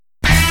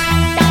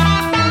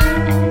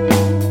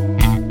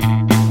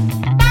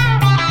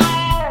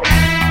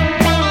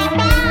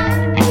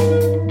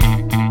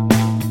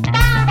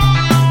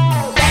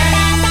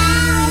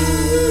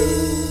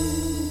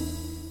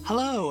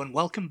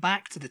welcome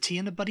back to the Tea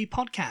and a Buddy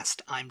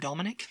podcast. I'm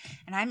Dominic.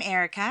 And I'm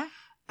Erica.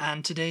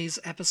 And today's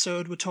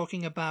episode, we're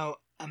talking about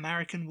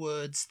American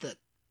words that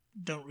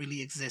don't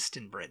really exist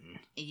in Britain.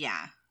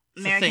 Yeah.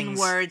 American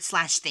words /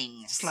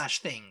 things.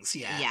 Things,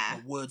 yeah. Yeah.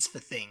 Or words for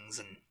things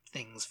and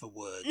things for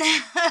words.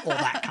 All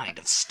that kind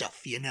of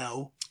stuff, you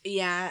know?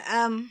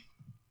 Yeah,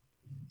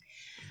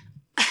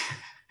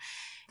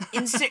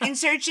 in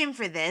searching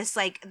for this,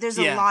 like, there's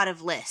a lot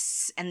of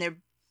lists, and they're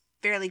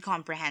fairly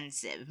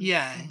comprehensive.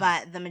 Yeah.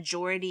 But the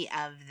majority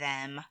of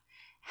them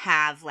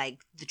have, like,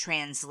 the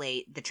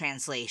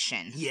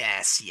translation.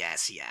 Yes,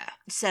 yeah.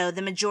 So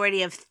the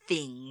majority of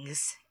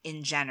things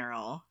in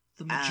general.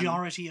 The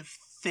majority of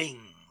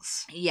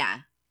things. Yeah.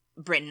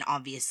 Britain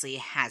obviously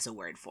has a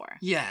word for.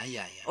 Yeah.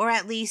 Or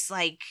at least,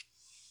 like,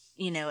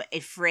 you know, a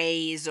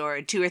phrase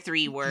or 2 or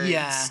 3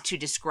 words to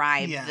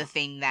describe the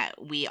thing that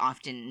we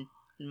often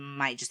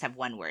might just have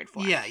one word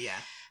for. Yeah.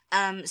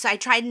 So I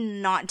tried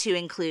not to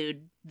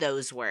include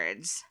those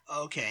words.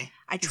 Okay.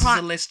 This is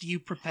a list you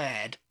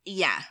prepared.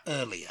 Yeah.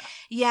 Earlier.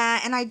 Yeah,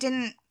 and I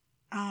didn't.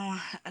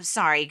 Oh,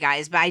 sorry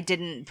guys, but I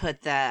didn't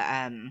put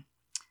the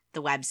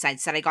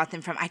websites that I got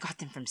them from. I got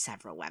them from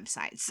several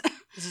websites.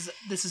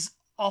 This is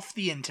off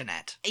the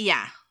internet.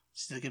 Yeah.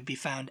 So they can be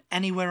found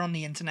anywhere on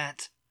the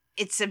internet.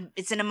 It's an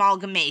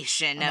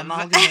amalgamation.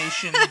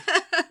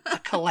 A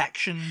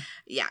collection.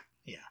 Yeah.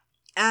 Yeah.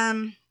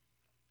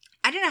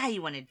 I don't know how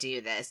you want to do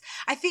this.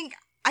 I think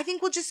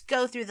we'll just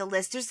go through the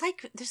list. There's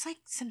like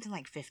something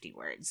like 50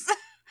 words.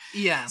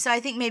 Yeah. So I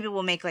think maybe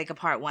we'll make like a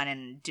part 1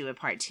 and do a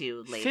part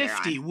 2 later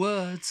 50 on.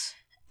 words.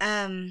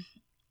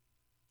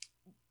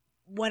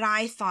 What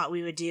I thought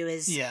we would do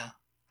is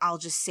I'll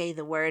just say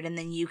the word and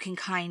then you can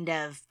kind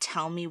of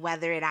tell me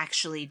whether it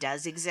actually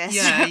does exist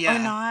or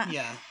not.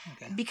 Yeah,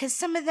 okay. Because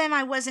some of them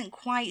I wasn't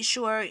quite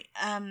sure.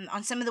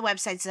 On some of the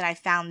websites that I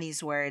found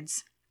these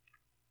words,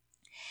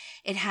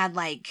 it had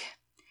like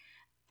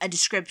a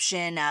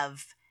description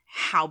of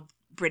how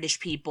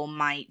British people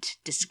might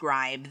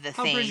describe the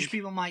thing. How British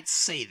people might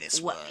say this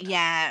word.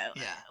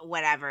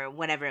 Whatever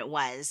it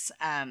was.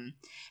 And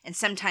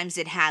sometimes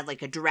it had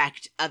like a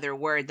direct other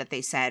word that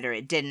they said or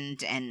it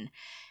didn't. And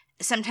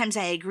sometimes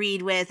I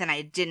agreed with and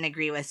I didn't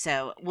agree with.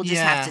 So we'll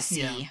just have to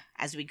see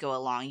as we go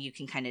along. You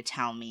can kind of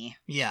tell me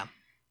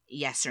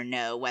yes or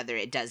no whether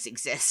it does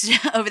exist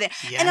over there.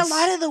 Yes and a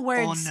lot of the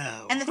words. Or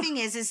no. And the thing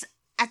is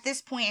at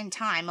this point in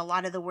time, a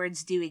lot of the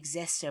words do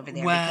exist over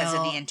there because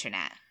of the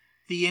internet.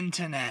 The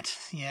internet.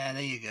 Yeah,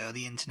 there you go,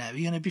 the internet.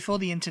 You know, before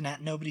the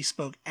internet, nobody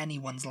spoke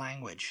anyone's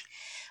language.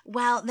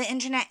 Well, the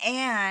internet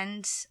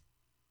and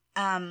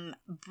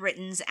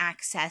Britain's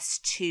access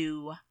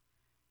to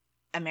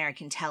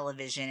American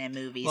television and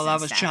movies. Well, and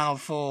that was stuff. Channel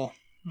 4.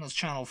 That was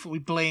Channel 4. We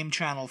blame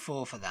Channel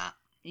 4 for that.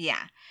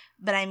 Yeah,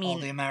 but I mean... all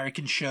the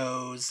American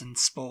shows and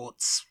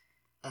sports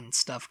and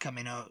stuff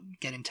coming out,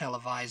 getting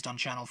televised on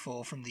Channel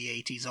 4 from the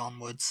 80s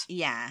onwards.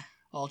 Yeah.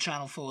 All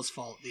Channel 4's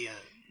fault, the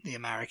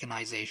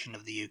Americanization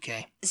of the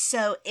UK.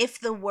 So if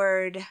the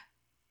word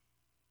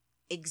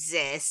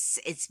exists,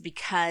 it's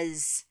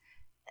because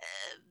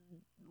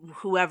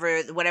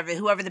whoever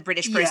the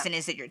British person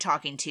is that you're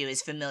talking to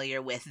is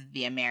familiar with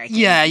the American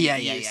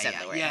use of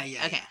the word.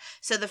 Yeah. Okay,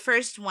 so the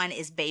first one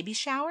is baby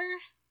shower.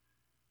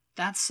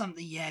 That's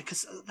something,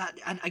 because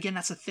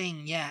that's a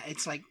thing,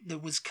 it's like there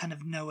was kind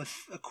of no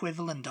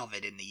equivalent of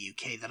it in the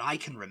UK that I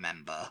can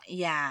remember.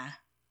 Yeah.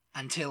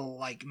 Until,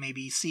 like,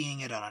 maybe seeing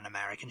it on an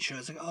American show.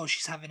 It's like, oh,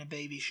 she's having a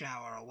baby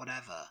shower or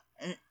whatever.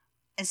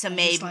 And so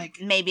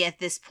maybe at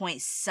this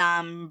point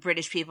some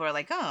British people are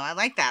like, oh, I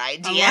like that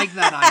idea. I like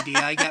that idea.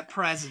 I get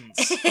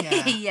presents.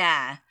 Yeah.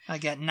 Yeah. I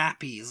get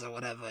nappies or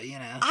whatever, you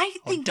know.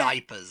 Or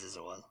diapers as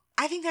well.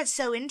 I think that's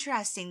so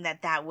interesting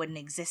that wouldn't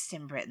exist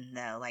in Britain,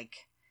 though. Like...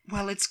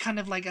 Well, it's kind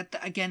of like,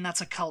 again, that's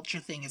a culture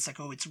thing. It's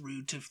like, oh, it's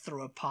rude to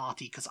throw a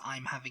party because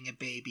I'm having a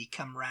baby.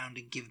 Come round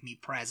and give me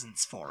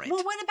presents for it.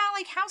 Well, what about,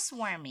 like,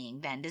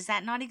 housewarming, then? Does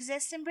that not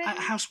exist in Britain?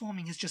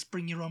 Housewarming is just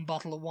bring your own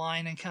bottle of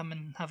wine and come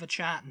and have a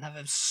chat and have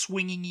a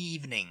swinging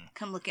evening.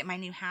 Come look at my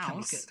new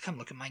house. Come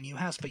look at my new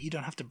house, but you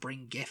don't have to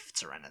bring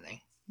gifts or anything.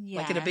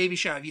 Yeah. Like at a baby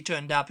shower, if you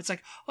turned up, it's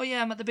like, oh,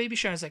 yeah, I'm at the baby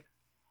shower. It's like,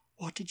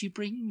 what did you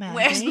bring, man?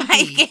 Where's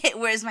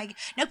my...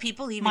 No,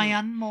 people even...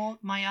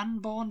 My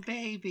unborn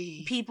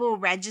baby. People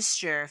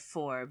register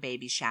for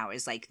baby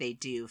showers like they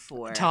do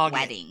for Target.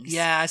 Weddings.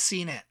 Yeah, I've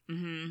seen it.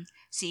 Mm-hmm.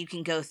 So you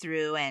can go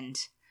through and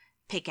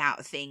pick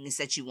out things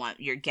that you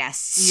want your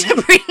guests to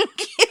bring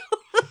you.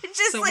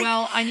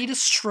 I need a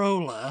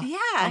stroller. Yeah.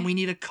 And we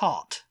need a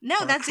cot.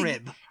 A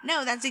crib.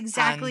 That's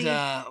exactly...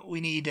 And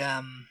we need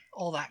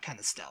all that kind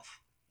of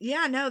stuff.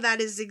 Yeah, no, that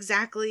is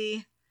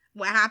exactly...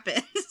 what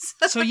happens.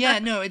 So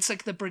it's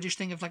like the British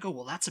thing of like, oh,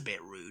 well, that's a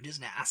bit rude,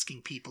 isn't it?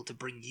 Asking people to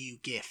bring you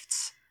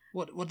gifts.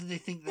 What do they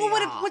think they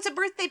are? What's a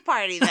birthday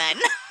party then?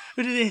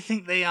 Who do they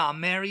think they are?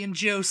 Mary and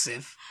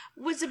Joseph?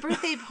 What's a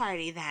birthday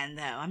party then,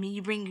 though? I mean,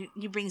 you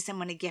bring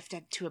someone a gift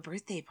to a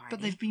birthday party.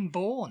 But they've been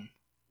born.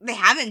 They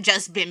haven't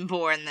just been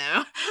born,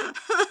 though.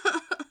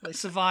 They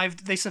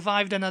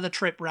survived another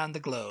trip round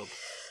the globe.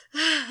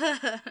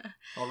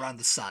 Or round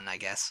the sun, I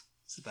guess.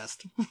 It's the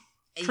best.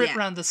 Trip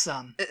round the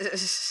sun.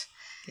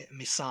 Getting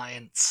me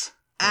science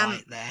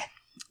right there.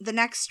 The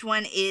next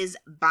one is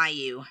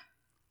bayou.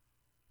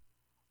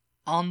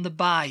 On the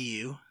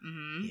bayou.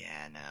 Mm-hmm.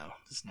 Yeah, no.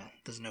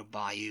 There's no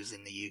bayous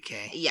in the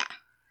UK. Yeah.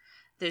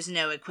 There's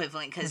no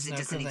equivalent because it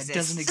doesn't exist. It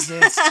doesn't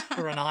exist.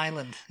 We're an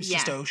island. It's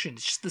just ocean.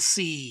 It's just the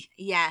sea.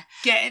 Yeah.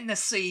 Get in the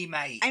sea,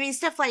 mate. I mean,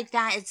 stuff like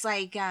that. It's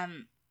like,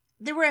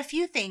 there were a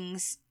few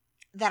things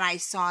that I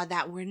saw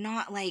that were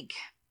not like,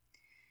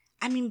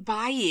 I mean,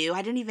 bayou.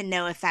 I don't even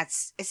know if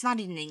it's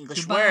not even an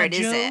English word,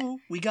 is it?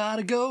 We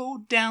gotta go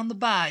down the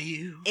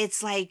bayou.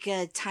 It's like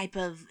a type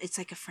of, it's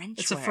like a French word.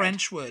 It's a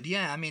French word,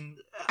 yeah. I mean,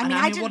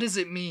 what does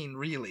it mean,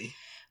 really?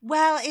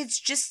 Well, it's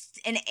just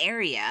an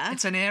area.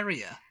 It's an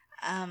area.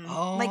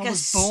 Like I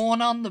was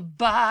born on the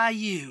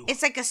bayou.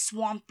 It's like a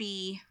swamp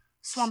kind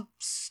of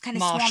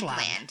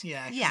swampland.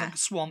 Yeah, like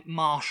swamp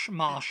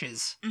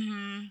marshes.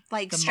 Mm-hmm.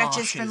 Like the stretches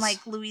marshes. from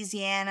like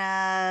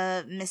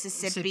Louisiana,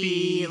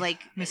 Mississippi,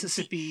 like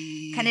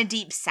Mississippi, kind of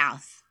deep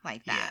south,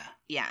 like that.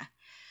 Yeah.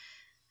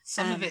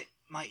 Some of it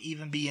might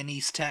even be in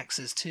East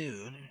Texas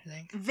too. Don't you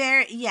think?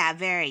 Very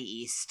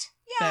east.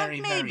 Yeah,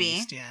 maybe. Very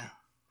east. Yeah.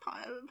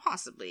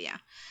 Possibly. Yeah.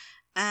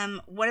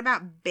 What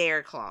about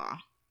bear claw?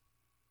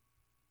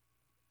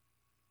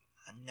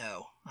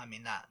 No, I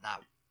mean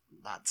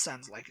that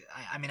sounds like.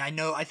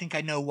 I think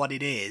I know what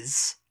it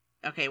is.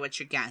 Okay, what's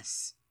your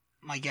guess?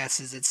 My guess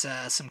is it's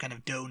some kind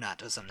of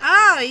donut or something.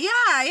 Oh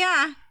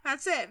yeah,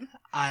 that's it.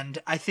 And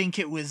I think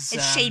it was.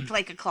 It's shaped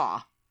like a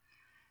claw.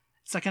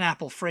 It's like an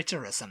apple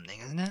fritter or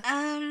something, isn't it?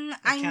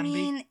 I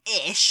mean,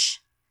 ish.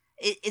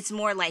 It's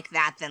more like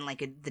that than like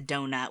the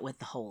donut with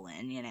the hole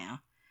in, you know.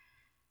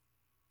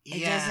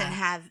 It doesn't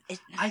have.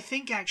 I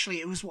think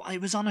actually it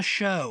was on a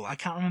show. I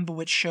can't remember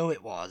which show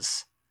it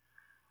was.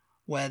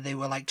 Where they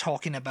were like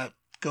talking about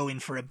going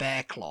for a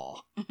bear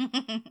claw,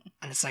 and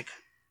it's like,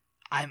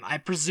 I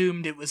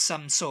presumed it was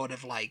some sort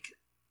of like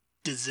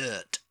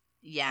dessert,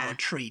 or a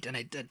treat, and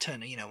it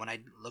turned, when I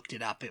looked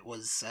it up, it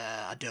was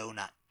a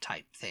donut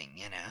type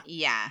thing,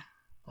 Yeah.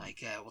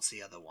 Like what's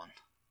the other one?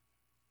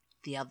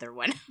 The other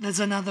one. There's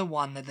another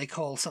one that they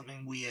call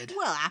something weird.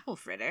 Well, apple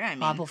fritter. I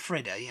mean, apple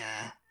fritter,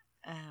 yeah.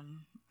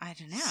 I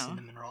don't know.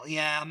 Cinnamon roll.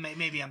 Yeah,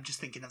 maybe I'm just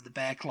thinking of the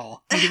bear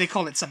claw. Maybe they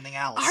call it something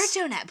else.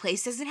 Our donut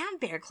place doesn't have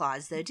bear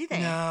claws, though, do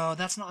they? No,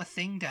 that's not a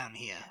thing down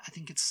here. I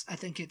think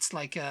it's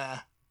like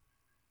a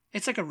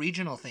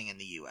regional thing in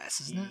the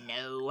U.S., isn't it?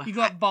 No. You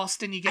got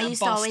Boston. You get a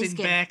Boston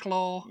bear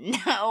claw.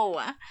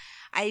 No,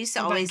 I used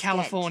to always in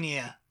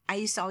California. I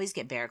used to always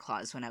get bear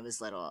claws when I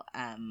was little.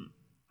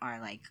 Our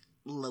like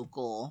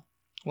local.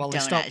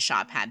 Donut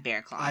shop had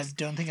bear claws. I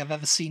don't think I've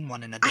ever seen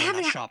one in a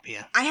donut shop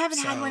here. I haven't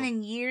had one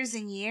in years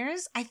and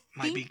years. I think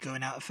might be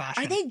going out of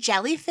fashion. Are they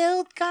jelly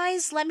filled,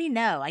 guys? Let me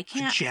know. I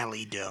can't. A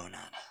jelly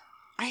donut.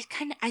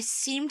 I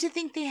seem to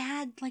think they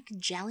had like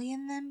jelly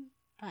in them,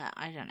 but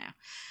I don't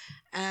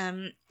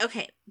know.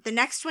 Okay. The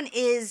next one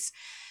is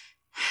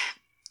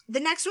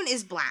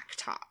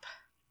blacktop.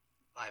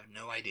 I have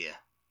no idea.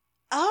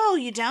 Oh,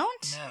 you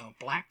don't? No,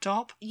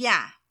 blacktop?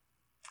 Yeah.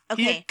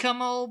 Okay. Here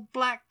come old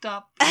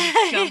blacktop.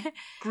 He come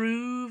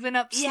grooving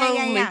up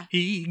slowly. Yeah.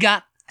 He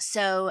got.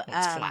 So. Well,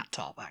 it's flat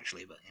top,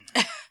 actually, but.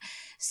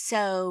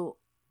 So,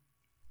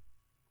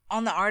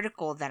 on the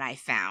article that I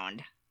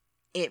found,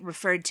 it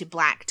referred to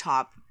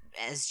blacktop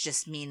as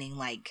just meaning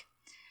like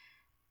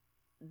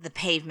the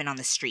pavement on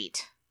the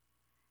street.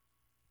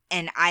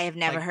 And I have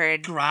never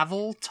heard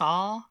gravel,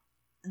 tar.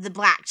 The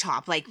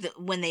blacktop, like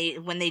when they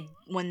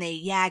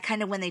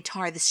kind of when they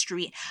tar the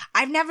street.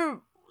 I've never,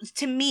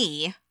 to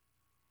me.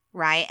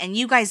 Right, and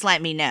you guys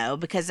let me know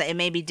because it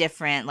may be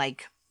different,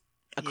 like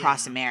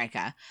across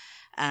America.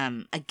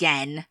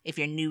 Again, if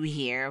you're new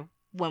here,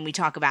 when we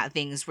talk about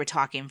things, we're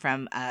talking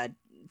from a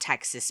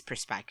Texas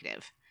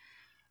perspective.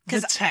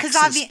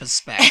 Texas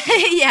perspective.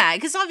 Yeah,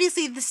 because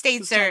obviously the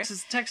states are...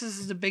 Texas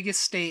is the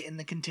biggest state in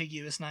the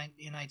contiguous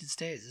United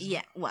States, isn't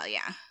it? Well,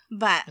 yeah.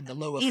 But, in the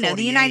lower 48.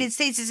 The United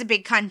States is a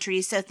big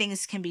country, so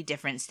things can be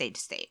different state to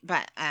state.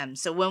 But,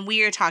 so when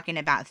we are talking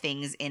about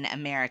things in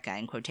America,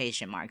 in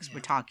quotation marks,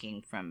 we're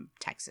talking from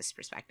Texas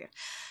perspective.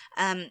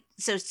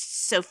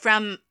 So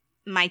from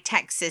my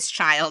Texas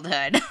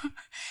childhood,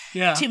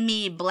 to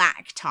me,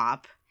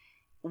 blacktop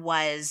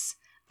was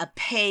a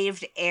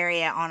paved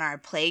area on our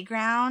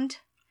playground.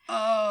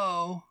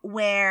 Oh.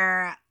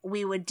 Where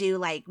we would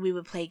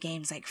play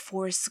games like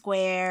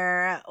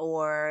Foursquare,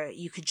 or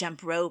you could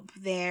jump rope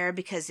there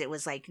because it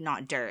was like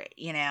not dirt,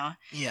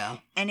 Yeah.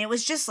 And it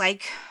was just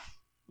like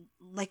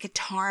a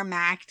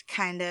tarmac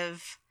kind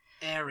of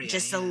area.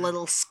 Just a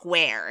little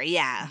square,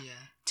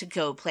 to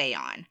go play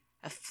on.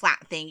 A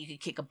flat thing, you could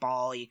kick a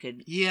ball, you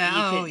could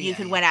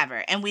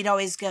whatever. And we'd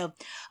always go,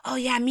 "Oh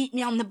yeah, meet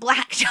me on the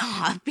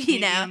blacktop,"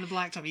 Meet me on the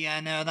blacktop. Yeah,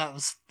 no,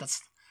 that's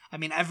I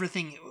mean,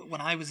 everything,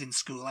 when I was in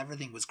school,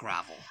 everything was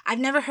gravel. I've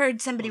never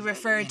heard somebody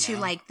refer to,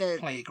 like, the...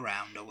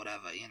 playground or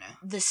whatever,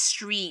 the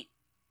street,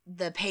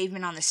 the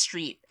pavement on the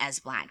street as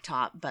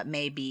blacktop, but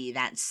maybe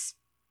that's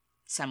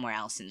somewhere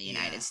else in the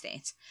United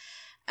States.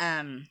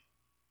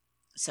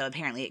 So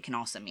apparently it can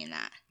also mean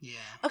that. Yeah.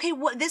 Okay,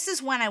 well, this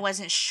is one I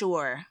wasn't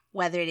sure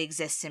whether it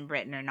exists in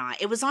Britain or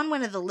not. It was on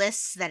one of the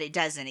lists that it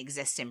doesn't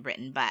exist in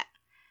Britain, but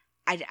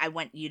I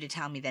want you to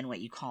tell me then what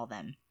you call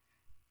them.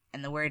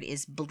 And the word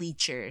is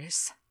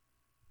bleachers.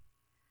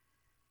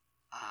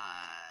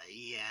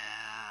 Yeah.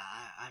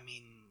 I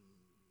mean,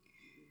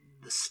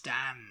 the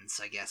stands,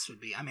 I guess, would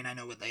be. I mean, I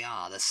know what they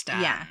are. The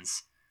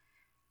stands.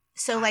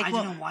 So, like, I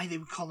don't know why they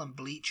would call them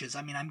bleachers.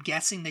 I mean, I'm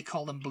guessing they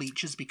call them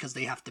bleachers because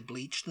they have to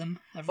bleach them.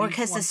 Or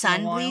because the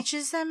sun while.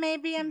 bleaches them,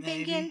 maybe, I'm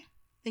thinking.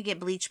 They get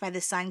bleached by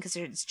the sun because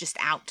it's just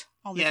out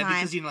all the time.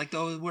 Yeah, because, like,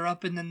 we're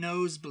up in the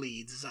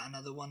nosebleeds. Is that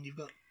another one you've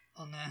got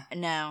on there?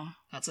 No.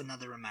 That's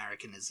another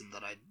Americanism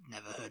that I'd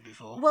never heard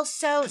before. Well,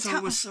 so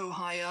we're so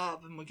high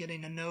up and we're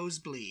getting a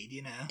nosebleed,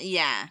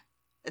 Yeah.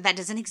 That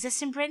doesn't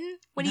exist in Britain?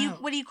 What do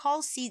you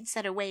call seats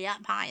that are way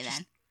up high,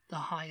 then? The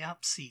high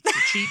up seats,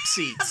 the cheap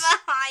seats. The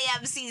high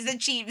up seats, the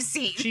cheap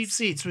seats. Cheap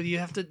seats where you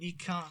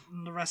can't,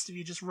 and the rest of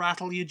you just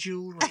rattle your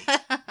jewelry.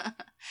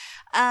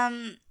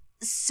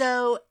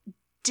 So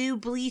do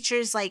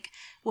bleachers, like,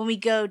 when we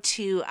go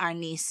to our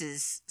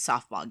niece's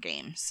softball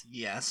games?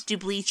 Yes. Do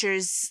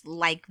bleachers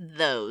like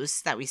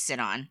those that we sit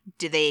on,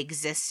 do they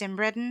exist in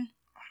Britain?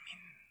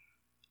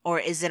 Or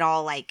is it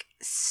all, like,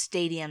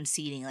 stadium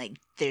seating, like,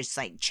 there's,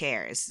 like,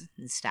 chairs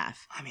and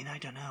stuff? I mean, I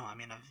don't know. I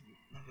mean, I've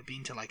never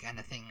been to, like,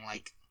 anything,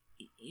 like...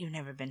 You've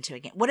never been to a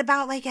game. What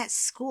about, like, at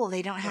school?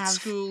 They don't have... At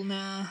school,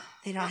 no.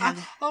 They don't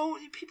have...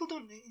 People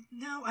don't...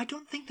 No, I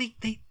don't think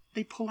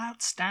they pull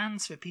out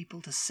stands for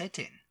people to sit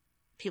in.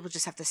 People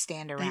just have to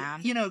stand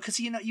around? Because,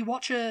 you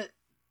watch a...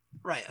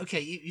 Right,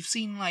 okay, you've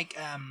seen, like,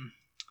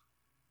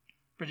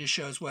 British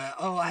shows where,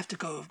 I've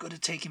got to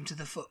take him to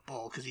the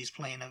football because he's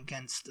playing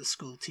against the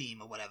school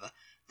team or whatever.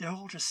 They're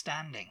all just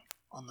standing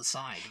on the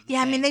side of the thing.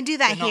 I mean, they do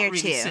that They're here, not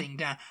really too. Sitting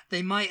down.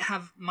 They might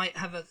have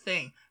a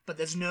thing, but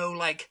there's no,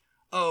 like...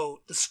 the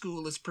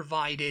school has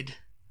provided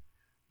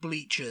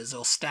bleachers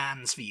or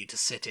stands for you to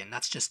sit in.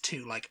 That's just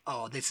too, like,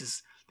 this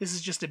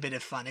is just a bit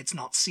of fun. It's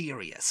not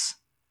serious.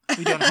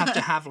 We don't have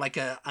to have, like,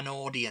 an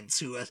audience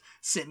who are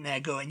sitting there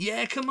going,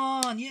 yeah, come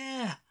on,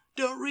 yeah,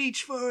 don't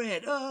reach for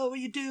it. Oh, what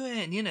are you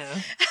doing,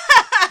 Yeah.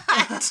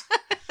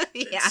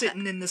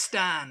 Sitting in the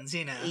stands,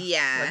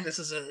 Yeah. Like, this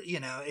is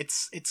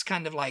it's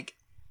kind of like,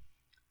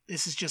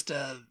 this is just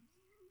a...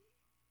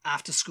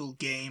 after school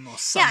game or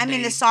Sunday. Yeah, I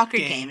mean the soccer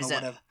games.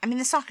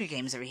 The soccer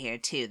games over here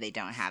too. They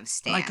don't have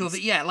stands. Like at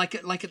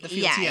the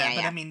fields. Yeah.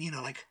 But I mean,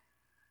 like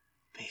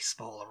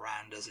baseball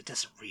around us, it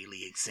doesn't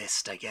really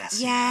exist. I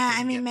guess. Yeah,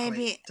 I mean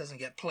maybe it doesn't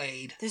get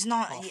played. There's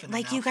not like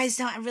enough. You guys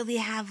don't really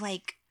have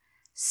like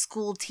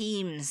school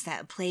teams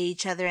that play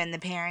each other and the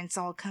parents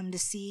all come to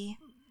see.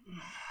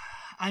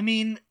 I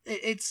mean,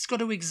 it's got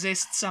to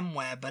exist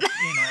somewhere, but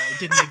it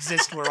didn't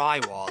exist where I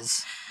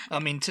was. I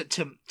mean,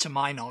 to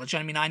my knowledge,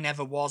 I mean, I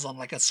never was on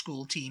like a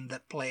school team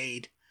that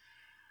played.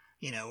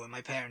 When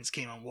my parents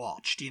came and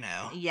watched.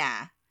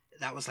 Yeah.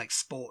 That was like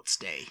sports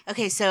day.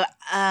 Okay, so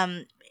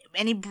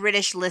any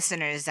British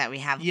listeners that we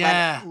have,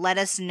 let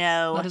us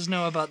know. Let us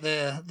know about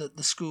the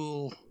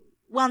school.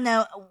 Well,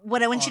 no,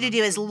 what I want you to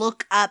do is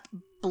look up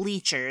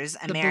bleachers,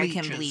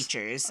 American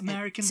bleachers,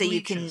 so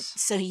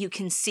you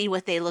can see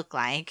what they look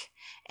like,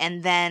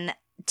 and then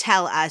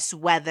tell us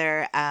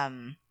whether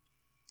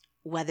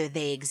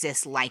they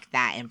exist like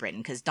that in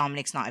Britain. Because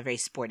Dominic's not a very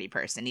sporty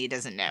person; he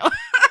doesn't know.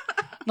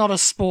 Not a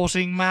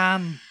sporting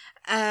man.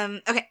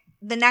 Okay,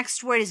 the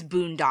next word is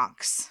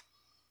boondocks.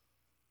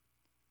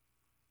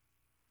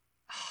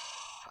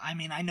 I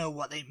mean, I know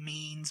what it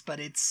means, but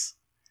it's...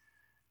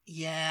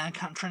 Yeah,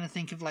 I'm trying to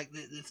think of, like,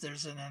 if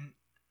there's an...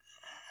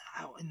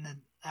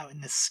 out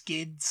in the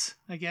skids,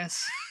 I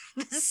guess.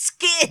 The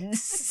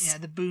skids? Yeah,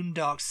 the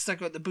boondocks. It's like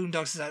what the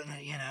boondocks is out in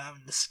out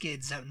in the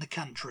skids, out in the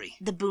country.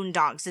 The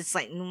boondocks, it's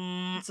like...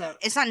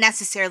 it's not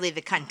necessarily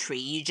the country.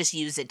 You just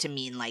use it to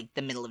mean, like,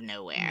 the middle of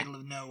nowhere. Middle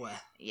of nowhere.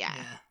 Yeah.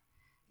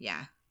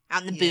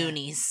 Out in the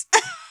boonies.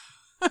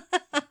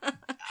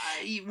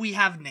 We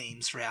have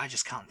names for it. I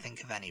just can't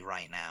think of any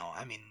right now.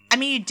 I mean,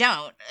 you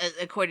don't.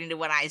 According to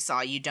what I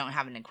saw, you don't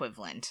have an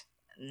equivalent.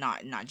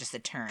 Not just a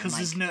term.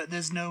 Because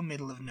there's no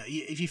middle of nowhere.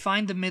 If you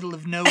find the middle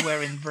of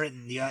nowhere in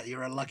Britain,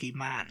 you're a lucky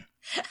man.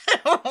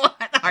 What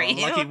are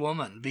you? A lucky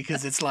woman,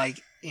 because it's like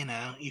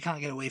you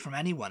can't get away from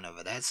anyone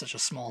over there. It's such a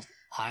small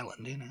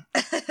island, You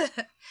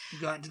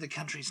go out into the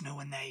country, there's no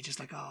one there. You're just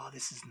like, oh,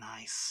 this is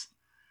nice.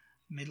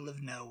 Middle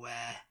of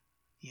nowhere.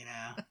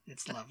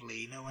 It's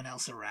lovely. No one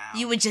else around.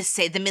 You would just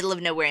say the middle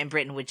of nowhere in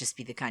Britain would just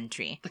be the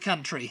country. The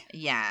country.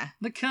 Yeah.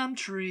 The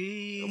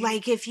country.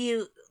 Like if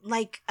you,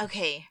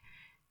 okay.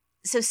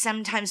 So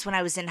sometimes when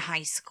I was in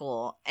high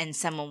school and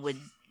someone would,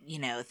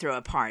 throw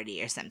a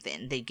party or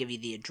something, they'd give you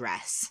the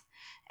address.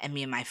 And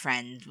me and my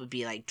friend would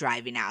be like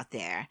driving out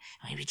there.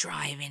 And we'd be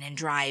driving and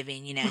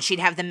driving, She'd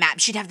have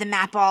the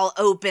map all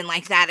open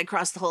like that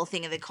across the whole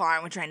thing of the car.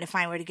 And we're trying to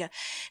find where to go.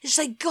 It's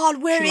like,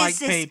 God, where is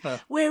this?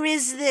 Paper. Where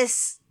is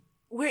this?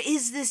 Where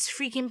is this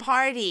freaking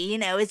party?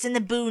 It's in the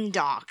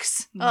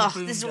boondocks. We're out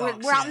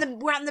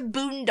in the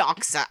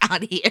boondocks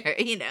out here.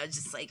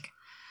 Just like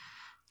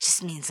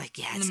just means like,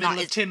 yeah, in it's the not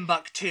middle of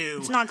Timbuktu.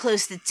 it's not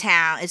close to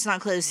town. It's not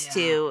close Yeah.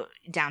 to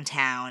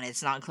downtown.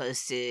 It's not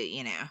close to,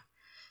 you know.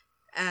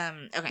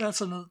 Okay.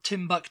 That's another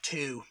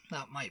Timbuktu.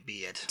 That might be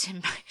it.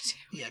 Timbuktu.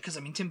 Yeah, because I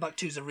mean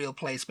Timbuktu's a real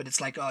place, but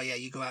it's like, oh yeah,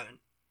 you go out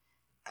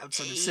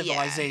outside of Yeah.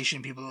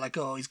 civilization, people are like,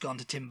 oh, he's gone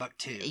to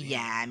Timbuktu. Yeah,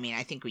 I mean,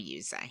 I think we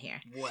use that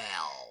here.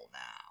 Well,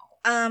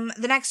 now.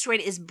 The next word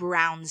is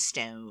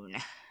brownstone.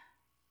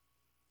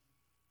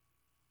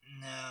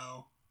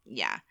 No.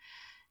 Yeah.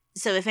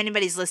 So if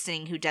anybody's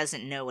listening who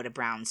doesn't know what a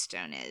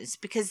brownstone is,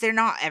 because they're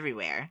not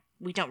everywhere.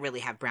 We don't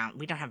have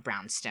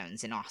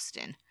brownstones in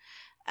Austin.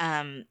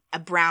 A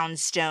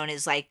brownstone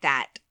is like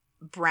that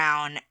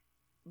brownstone.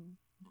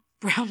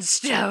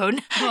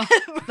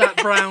 That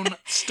brown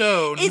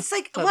stone. It's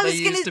like, that they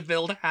used to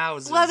build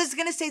houses. Well, I was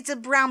gonna say it's a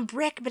brown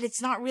brick, but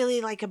it's not really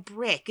like a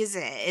brick, is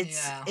it?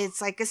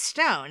 It's like a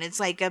stone. It's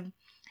like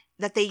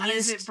that they used.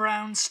 Is it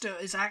brown stone?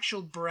 Is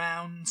actual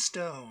brown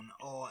stone,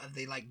 or have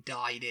they like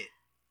dyed it?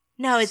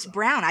 No, it's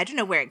brown. I don't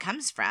know where it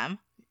comes from.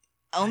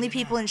 Only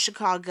people in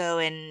Chicago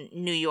and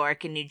New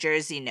York and New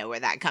Jersey know where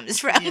that comes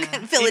from. Yeah.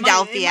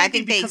 Philadelphia, it might I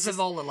think be because of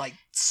all the like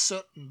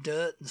soot and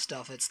dirt and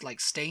stuff. It's like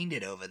stained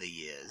it over the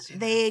years.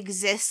 They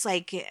exist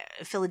like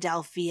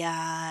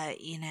Philadelphia,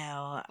 you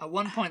know. At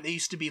one point, there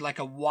used to be like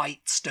a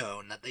white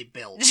stone that they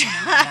built.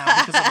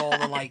 Now, because of all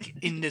the like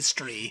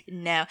industry.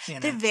 No,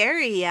 they're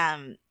very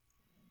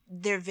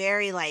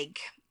like,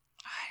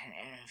 I don't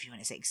know if you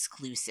want to say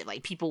exclusive.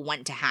 Like people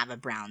want to have a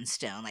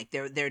brownstone. Like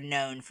they're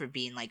known for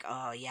being like,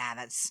 oh yeah,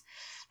 that's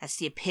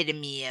the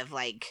epitome of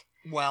like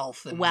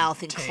wealth and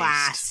taste.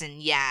 Class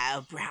and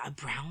a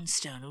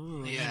brownstone.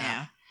 Ooh, you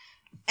know.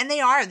 And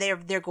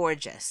they're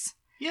gorgeous.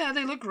 Yeah,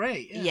 they look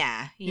great.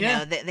 Yeah, you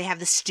know, they have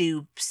the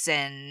stoops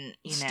and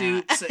you know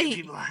stoops that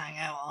people hang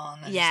out on.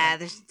 Yeah,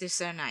 they're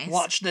so nice.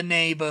 Watch the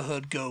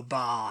neighborhood go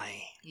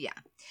by. Yeah.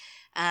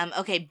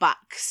 Okay,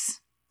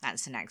 bucks.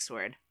 That's the next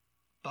word.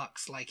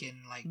 Bucks, like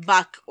in like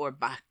buck or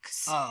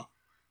bucks. Oh,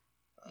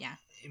 yeah.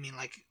 You mean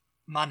like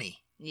money?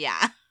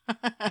 Yeah.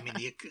 I mean,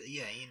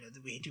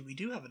 we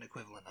do have an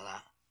equivalent of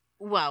that.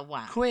 Well,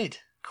 what? Quid.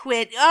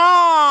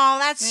 Oh,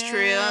 that's true.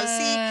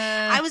 See,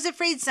 I was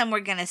afraid some were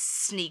gonna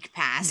sneak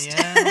past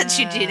that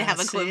you did have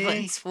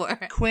equivalents for.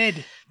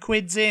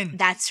 Quid's in.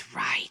 That's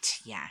right.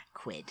 Yeah,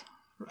 quid.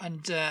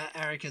 And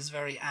Erica's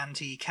very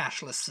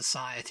anti-cashless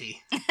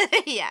society.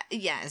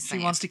 Yes. She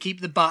wants to keep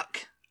the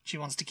buck. She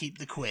wants to keep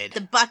the quid.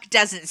 The buck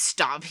doesn't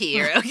stop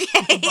here,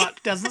 okay? The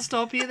buck doesn't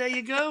stop here. There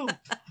you go.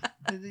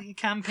 The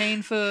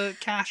campaign for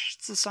cash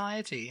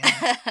society.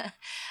 Yeah.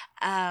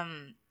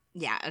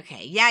 Yeah,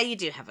 okay. Yeah, you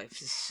do have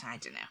I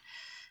don't know.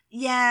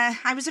 Yeah,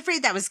 I was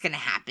afraid that was going to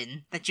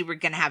happen, that you were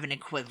going to have an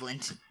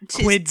equivalent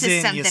to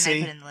something you see?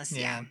 I put in the list.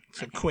 Yeah,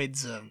 so okay.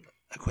 Quid's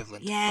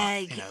equivalent to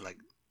buck, you know, like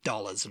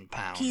dollars and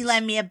pounds. Can you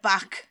lend me a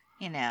buck?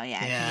 You know,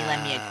 can you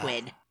lend me a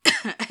quid?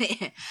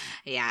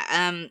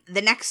 Yeah,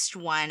 the next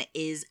one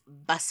is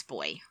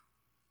busboy.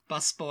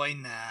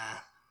 Busboy, nah.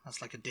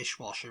 That's like a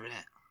dishwasher, isn't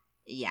it?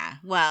 Yeah,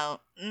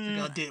 well...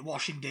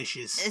 washing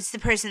dishes. It's the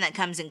person that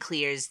comes and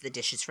clears the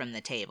dishes from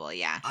the table,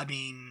 yeah. I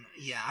mean,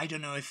 yeah, I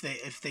don't know if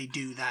they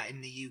do that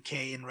in the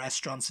UK in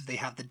restaurants, if they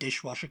have the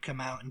dishwasher come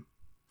out and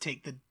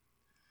take the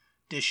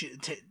dishes,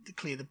 to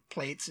clear the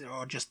plates,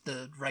 or just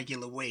the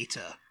regular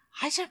waiter.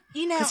 I don't,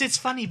 you know... Because it's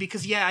funny,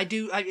 because, yeah,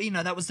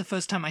 that was the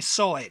first time I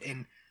saw it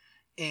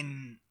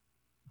in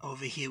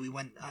over here. We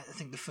went, I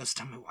think the first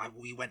time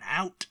we went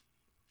out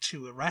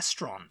to a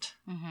restaurant.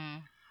 Mm-hmm.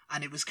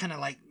 And it was kind of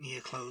like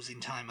near closing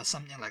time or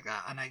something like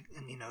that. And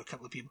a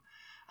couple of people.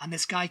 And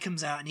this guy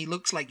comes out and he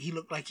looked like he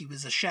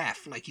was a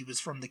chef, like he was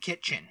from the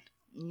kitchen.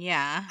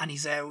 Yeah. And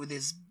he's there with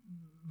his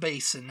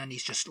basin and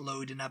he's just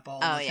loading up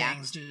all the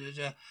things.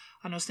 And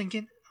I was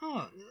thinking,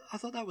 oh, I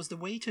thought that was the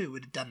waiter who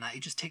would have done that.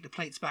 He'd just take the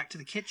plates back to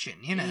the kitchen,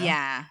 you know?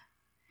 Yeah.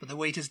 But the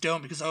waiters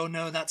don't because, oh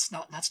no, that's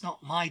not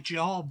my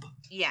job.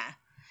 Yeah.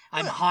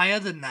 I'm higher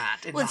than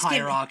that in the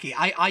hierarchy.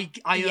 I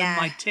earn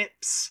my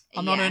tips.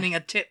 I'm not earning a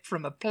tip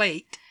from a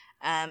plate.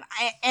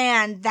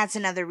 And that's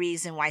another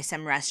reason why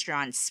some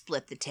restaurants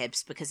split the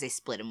tips, because they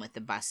split them with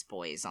the bus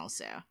boys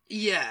also.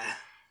 Yeah.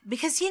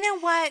 Because you know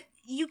what?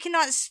 You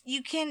can't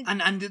skimp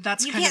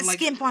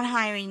on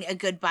hiring a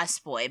good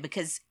busboy,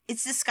 because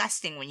it's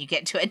disgusting when you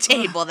get to a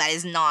table that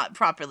is not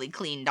properly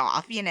cleaned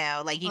off, you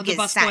know, like you get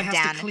sat down. The busboy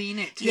has to clean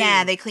it too.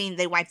 Yeah,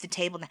 they wipe the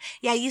table down.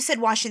 Yeah, you said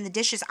washing the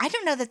dishes. I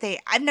don't know that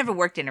I've never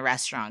worked in a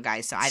restaurant,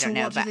 guys, so I don't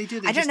know. What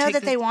do? I don't know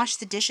that they wash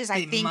the dishes.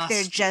 I think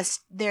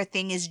their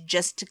thing is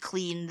just to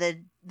clean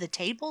the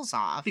tables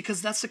off.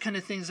 Because that's the kind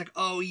of thing, it's like,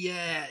 oh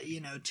yeah, you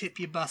know, tip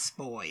your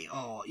busboy.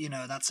 Or, you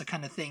know, that's the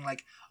kind of thing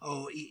like,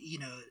 oh, you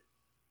know,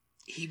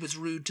 he was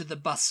rude to the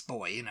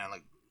busboy, you know,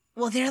 like.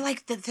 Well, they're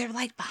like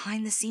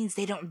behind the scenes.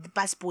 The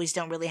busboys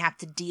don't really have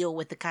to deal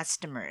with the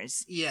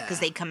customers. Yeah. Because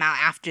they come out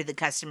after the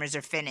customers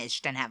are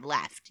finished and have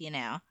left, you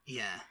know?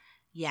 Yeah.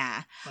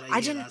 Yeah. But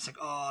it's like,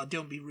 oh,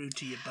 don't be rude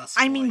to your busboy.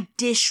 I mean,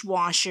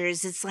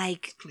 dishwashers, it's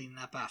like. Clean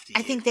up after you.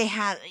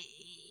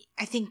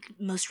 I think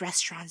most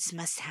restaurants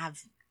must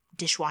have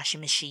dishwashing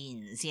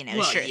machines, you know.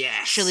 Well,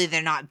 yes. Surely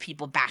they're not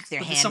people back there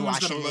But hand someone's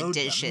gotta washing the load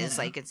them, dishes. you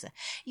know? Like it's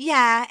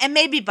and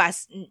maybe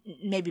bus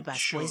boys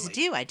Surely.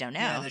 do. I don't know.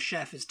 Yeah, the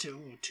chef is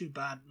too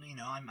bad. You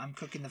know, I'm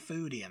cooking the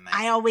food here, man.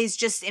 I always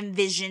just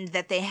envisioned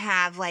that they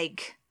have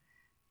like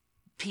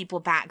people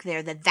back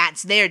there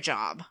that's their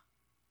job,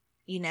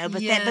 you know.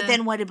 But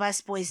then what do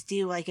bus boys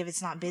do? Like if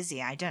it's not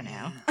busy, I don't know.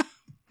 Yeah.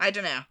 I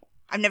don't know.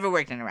 I've never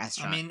worked in a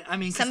restaurant. I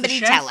mean, 'cause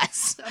somebody the chef, tell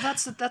us.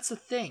 That's the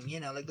thing,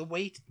 you know. Like the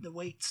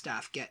wait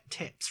staff get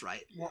tips,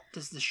 right? What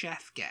does the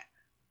chef get?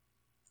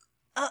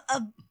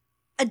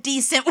 A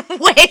decent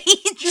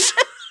wage.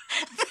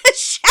 The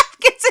chef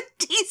gets a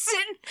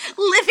decent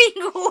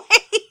living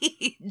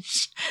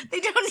wage. They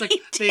don't It's need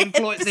like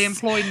tips. they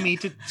employed me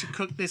to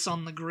cook this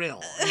on the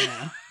grill, you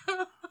know.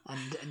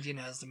 And you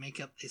know, to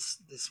make up this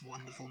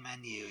wonderful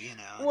menu, you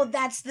know. Well,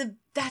 that's the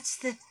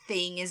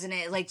thing, isn't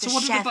it? Like the so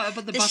what chef.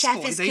 but the bus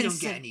chef boy, is they don't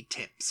get any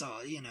tips,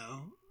 or you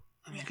know.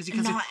 I mean, because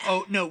Not-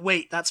 oh no,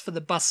 wait, that's for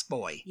the bus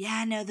boy.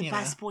 Yeah, no, the You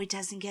bus know. boy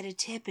doesn't get a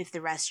tip if the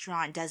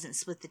restaurant doesn't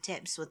split the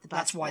tips with the bus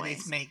That's why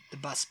boys. they make the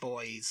bus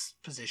boy's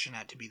position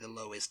out to be the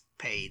lowest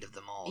paid of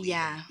them all.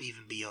 Yeah.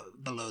 Even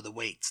below the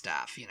wait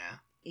staff, you know.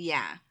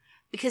 Yeah,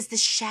 because the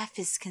chef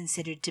is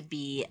considered to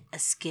be a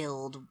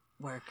skilled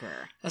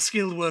worker. A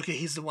skilled worker,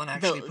 he's the one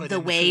actually putting The the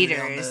food waiters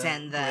on the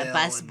and the grill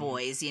bus and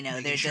boys, you know,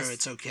 making they're sure just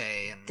it's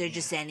okay. And, they're yeah,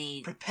 just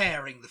any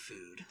preparing the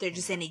food. they're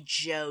just any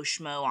Joe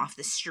Schmo off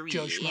the street.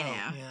 Joe you Schmo,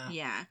 know?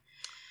 yeah.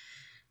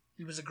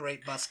 He was a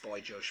great bus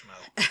boy, Joe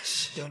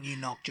Schmo. Don't you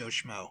knock Joe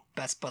Schmo.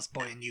 Best bus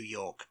boy in New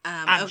York.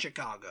 And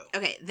Chicago.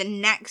 Okay, the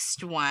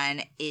next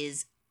one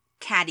is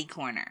Caddy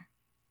Corner.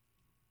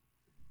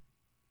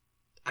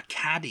 A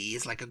caddy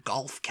is like a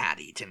golf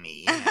caddy to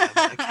me. You know,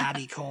 but a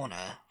caddy corner.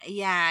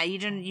 Yeah, you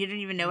don't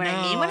even know what I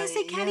mean when I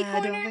say caddy corner.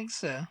 I don't think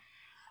so.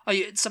 Oh,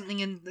 it's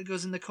something that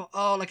goes in the corner.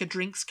 Oh, like a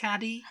drinks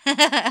caddy in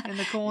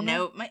the corner?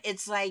 Nope,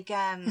 it's like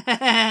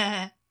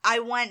I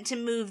want to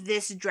move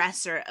this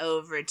dresser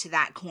over to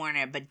that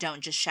corner, but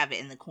don't just shove it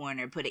in the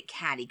corner. Put it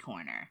caddy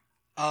corner.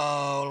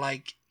 Oh,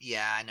 like,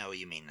 yeah, I know what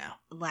you mean now.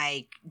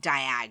 Like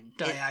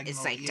diagonal.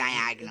 It's like yeah,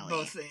 diagonally.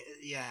 Both,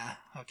 yeah,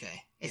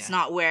 okay. It's yeah.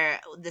 not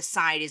where the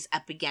side is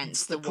up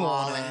against It's the the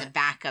wall corner. and the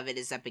back of it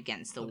is up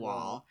against the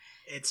wall.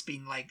 It's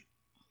been like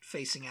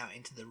facing out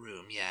into the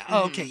room, yeah. Mhm.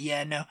 Oh, okay,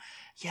 yeah, no.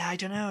 Yeah, I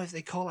don't know if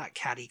they call that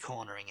caddy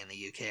cornering in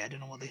the UK. I don't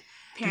know what they...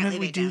 Apparently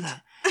we they do don't.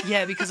 that.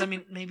 Yeah, because, I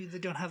mean, maybe they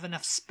don't have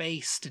enough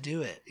space to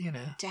do it, you know.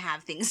 To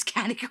have things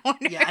caddy corner.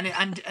 Yeah,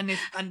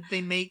 and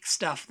they make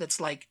stuff that's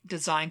like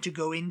designed to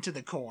go into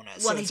the corner.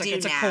 So Well, they it's like do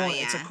it's now, a corner,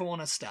 yeah. it's a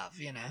corner stuff,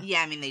 you know.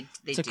 Yeah, I mean they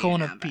It's do a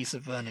corner now, but- piece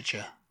of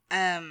furniture.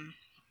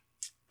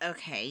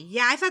 Okay.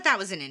 Yeah, I thought that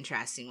was an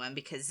interesting one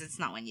because it's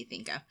not one you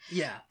think of.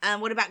 Yeah,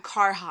 What about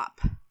car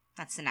hop?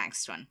 That's the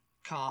next one.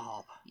 car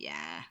hop.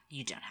 Yeah,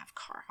 you don't have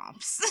car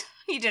hops.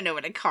 You don't know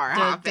what a car Dun,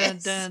 hop dun,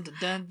 is. dun,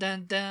 dun,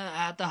 dun, dun,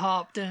 at the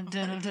hop. Dun,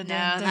 dun, dun, dun, No,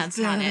 dun, that's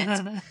dun, not it.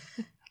 dun, dun.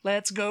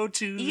 Let's go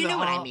to You the know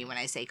what I hop. mean when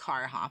I say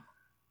car hop.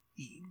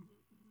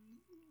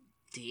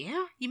 Do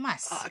you? You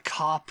must.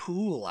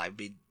 Carpool, I'd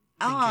be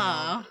thinking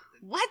Oh, of.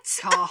 what?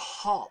 Car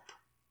hop.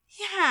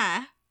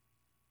 Yeah.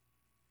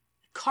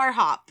 Car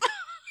hop.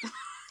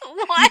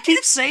 You What?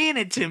 keep saying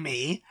it to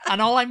me,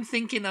 and all I'm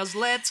thinking is,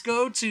 let's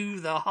go to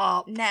the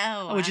hop.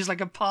 No. Which is like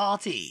a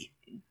party.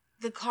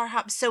 the car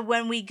hop. So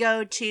when we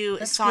go to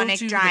Let's Sonic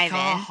go to the car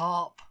Drive-In,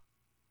 hop.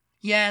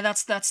 Yeah,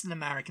 that's an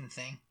American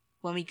thing.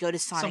 when we go to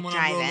Sonic Someone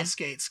on roller Drive-In,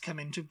 skates come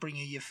in to bring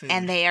you your food.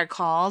 and they are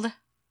called...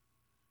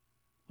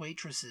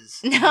 Waitresses.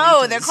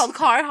 No, they're Waiters. called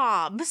car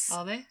hops.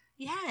 Are they?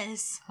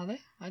 Yes. Are they?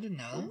 I didn't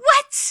know that.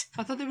 What?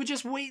 I thought they were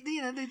just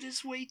they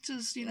just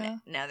waiters, you know.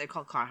 No, they're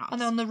called car hops.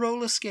 And on the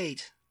roller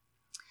skate.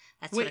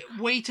 That's what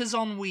Waiters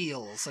on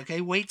wheels,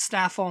 okay? Wait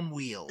staff on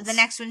wheels. the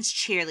next one's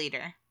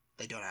cheerleader.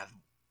 They don't have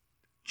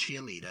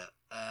cheerleader.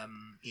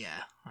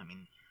 Yeah, I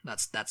mean,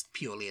 that's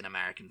purely an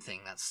American thing.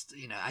 That's,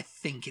 you know, I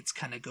think it's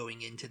kind of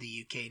going into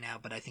the UK now,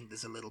 but I think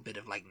there's a little bit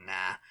of like,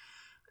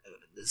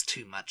 there's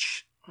too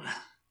much...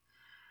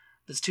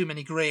 There's too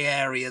many grey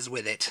areas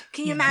with it.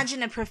 Can you know?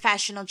 imagine a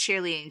professional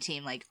cheerleading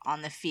team like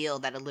on the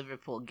field at a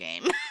Liverpool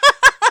game?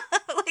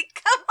 Like,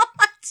 come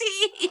on,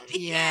 team.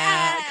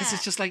 Yeah, because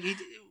it's just like,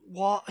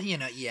 what, you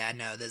know, yeah,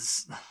 no,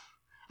 there's,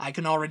 I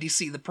can already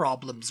see the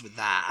problems with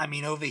that. I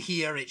mean, over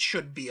here it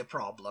should be a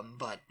problem,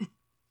 but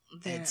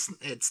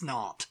it's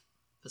not,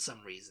 for some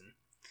reason.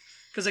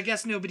 Because I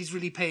guess nobody's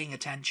really paying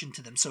attention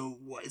to them, so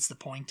what is the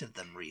point of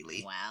them,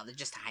 really? Wow, they're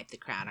just to hype the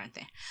crowd, aren't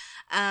they?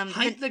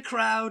 Hype the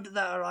crowd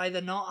that are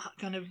either not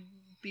going to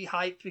be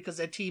hyped because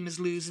their team is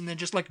losing, they're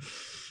just like...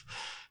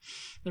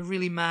 They're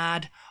really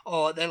mad,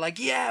 or they're like,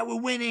 yeah, we're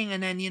winning,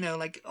 and then, you know,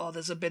 like, oh,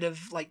 there's a bit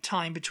of, like,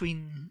 time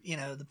between, you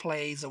know, the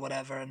plays or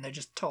whatever, and they're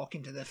just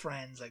talking to their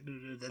friends, like,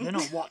 they're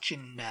not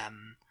watching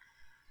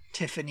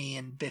Tiffany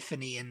and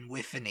Biffany and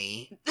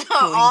Whiffany.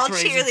 All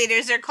crazy.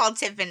 cheerleaders are called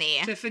Tiffany.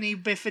 Tiffany,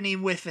 Biffany,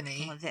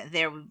 Whiffany.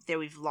 Well, there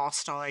we've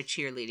lost all our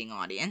cheerleading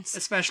audience.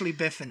 Especially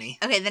Biffany.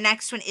 Okay, the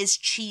next one is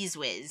Cheese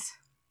Whiz.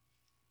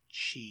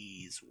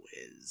 Cheese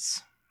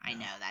Whiz. I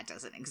know that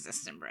doesn't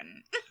exist in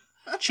Britain.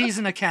 Cheese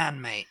in a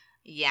can, mate.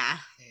 Yeah.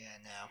 Yeah,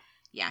 no.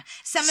 Yeah.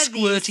 Some of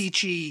Squirty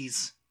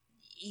cheese.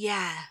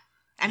 Yeah.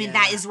 I mean, Yeah.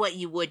 that is what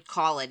you would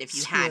call it if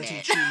you had Squirty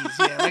it. cheese,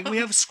 yeah. Like we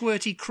have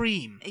squirty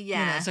cream. Yeah.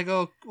 You know, it's like,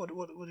 oh, what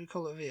do you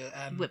call it here?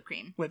 Whipped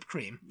cream. Whipped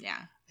cream.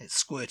 Yeah.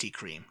 It's squirty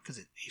cream because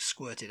you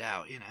squirt it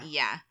out, you know.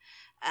 Yeah.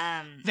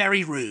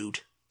 Very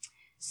rude.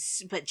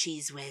 But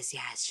Cheese Whiz,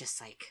 yeah, it's just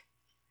like,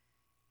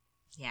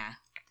 yeah.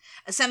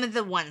 Some of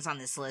the ones on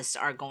this list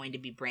are going to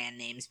be brand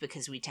names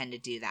because we tend to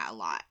do that a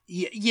lot.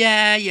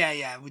 Yeah.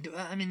 We do.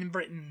 I mean, in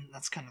Britain,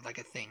 that's kind of like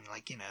a thing.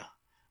 Like, you know,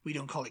 we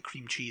don't call it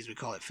cream cheese; we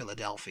call it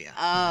Philadelphia.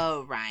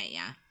 Oh, right,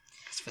 yeah.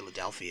 Because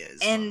Philadelphia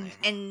is.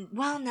 And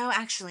well, no,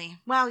 actually,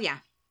 well, yeah.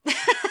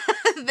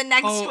 The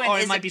next one or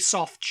is it might be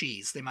soft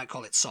cheese. They might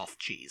call it soft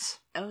cheese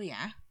Oh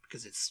yeah.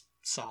 because it's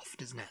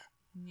soft, isn't it?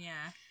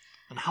 Yeah.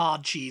 And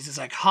hard cheese is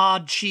like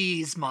hard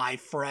cheese, my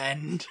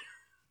friend.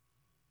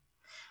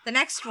 The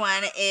next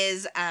one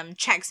is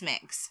Chex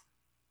Mix.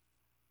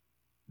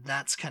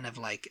 That's kind of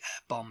like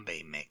a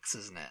Bombay mix,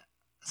 isn't it?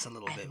 It's a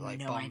little I bit have like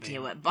no Bombay.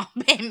 idea what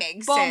Bombay Mix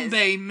is.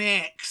 Bombay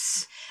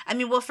mix. I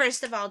mean, well,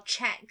 first of all,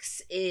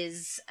 Chex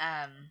is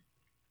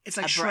It's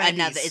like it's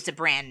a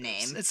brand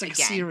name. It's like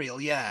again. a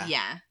cereal, yeah.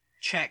 Yeah.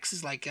 Chex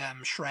is like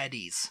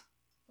Shreddies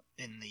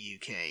in the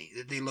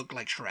UK. They look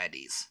like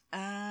Shreddies.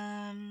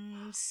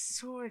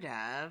 Sort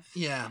of.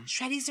 Yeah.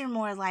 Shreddies are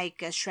more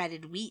like a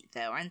shredded wheat,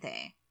 though, aren't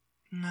they?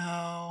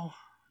 No,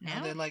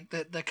 they're like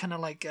they're kind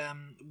of like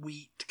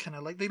wheat, kind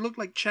of like they look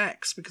like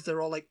Chex because they're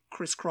all like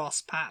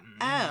crisscross pattern.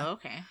 Oh,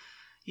 okay.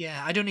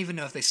 Yeah, I don't even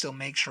know if they still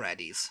make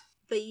Shreddies.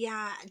 But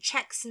yeah,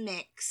 Chex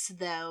Mix,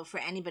 though, for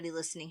anybody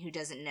listening who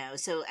doesn't know.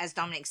 So as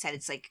Dominic said,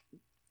 it's like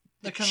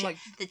They're kind of like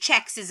the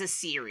Chex is a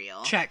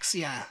cereal. Chex,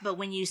 yeah. But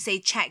when you say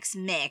Chex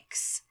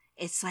Mix,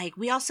 it's like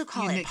we also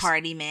call it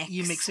Party Mix.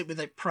 You mix it with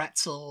like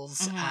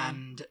pretzels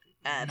and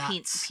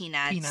nuts,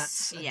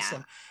 peanuts, and yeah.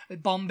 stuff.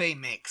 Bombay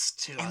mix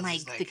to and us like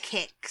is like the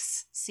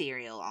Kix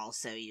cereal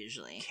also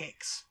usually.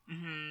 Kicks.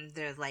 Mm-hmm.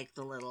 They're like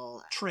the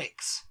little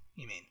Tricks.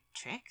 You mean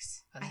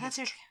Tricks? I think thought it's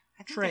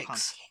they're Tricks. called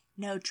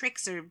no,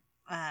 Tricks are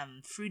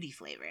fruity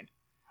flavored.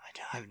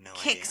 I have no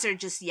idea. Kicks are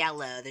just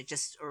yellow. They're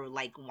just or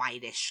like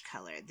whitish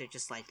colored. They're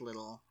just like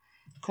little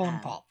Corn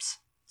pops.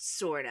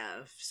 sort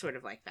of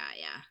like that.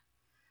 Yeah.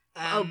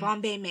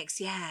 Bombay Mix.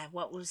 Yeah.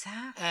 What was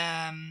that?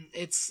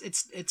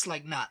 It's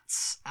like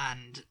nuts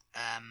and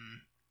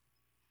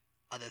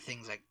other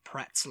things like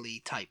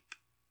pretzely type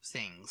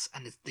things,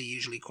 and they're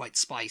usually quite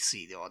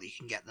spicy, or you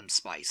can get them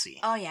spicy.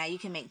 Oh yeah, you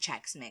can make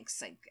Chex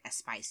Mix like as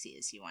spicy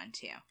as you want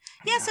to.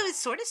 Yeah, so it's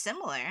sort of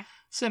similar.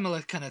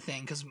 Similar kind of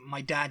thing, because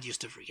my dad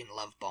used to freaking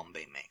love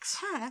Bombay Mix.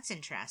 Huh, that's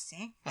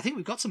interesting. I think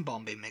we've got some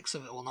Bombay Mix,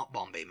 well, not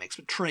Bombay Mix,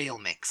 but Trail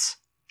Mix.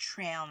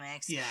 Trail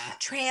Mix. Yeah.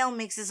 Trail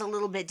Mix is a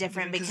little bit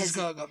different because it's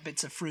got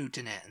bits of fruit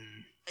in it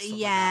and stuff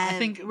yeah, like that. I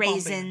think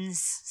raisins,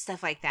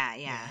 stuff like that.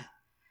 Yeah.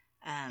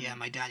 Yeah,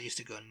 my dad used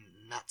to go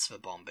nuts for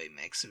Bombay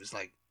Mix. It was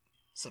like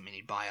something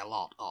he'd buy a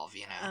lot of,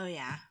 you know. Oh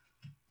yeah.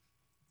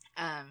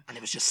 And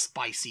it was just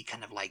spicy,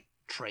 kind of like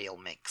Trail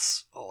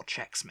Mix or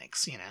Chex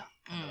Mix, you know,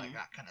 kind of like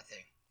that kind of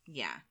thing.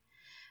 Yeah.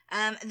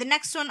 The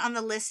next one on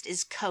the list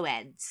is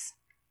co-eds.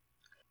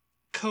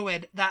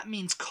 Co-ed, that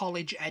means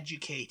college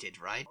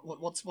educated, right?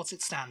 What's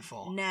it stand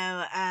for?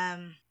 No,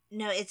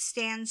 it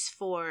stands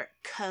for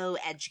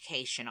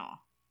co-educational.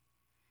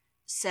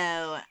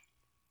 So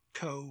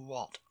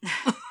what?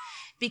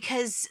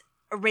 Because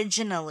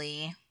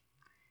originally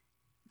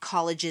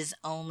colleges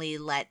only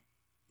let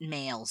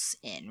males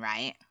in,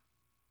 right?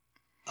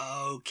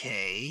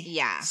 Okay.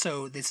 Yeah.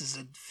 So this is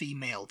a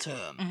female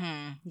term.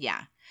 Mm-hmm.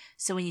 Yeah.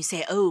 So when you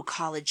say, "Oh,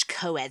 college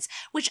co-eds,"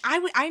 which I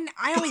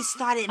always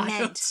thought it meant. I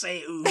don't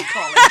say "ooh,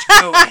 college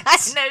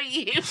co-eds." I know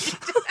you.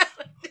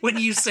 When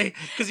you say,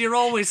 because you're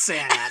always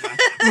saying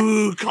that.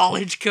 Ooh,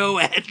 college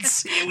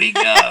co-eds. Here we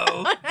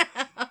go.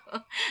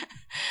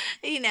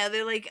 You know,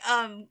 they're like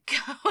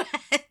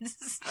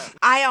co-eds.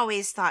 I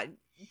always thought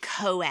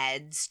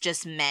co-eds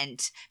just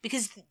meant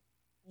because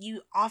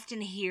you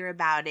often hear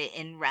about it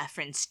in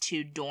reference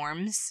to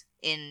dorms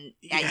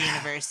at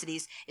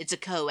universities. It's a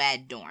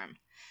co-ed dorm.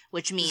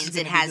 Which means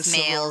it has the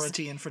males.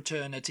 Sorority and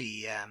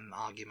fraternity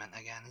argument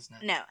again, isn't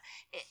it? No.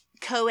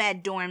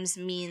 Co-ed dorms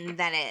mean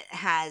that it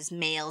has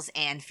males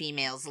and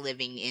females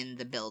living in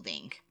the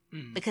building.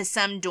 Because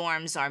some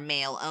dorms are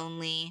male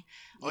only,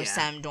 or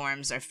some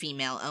dorms are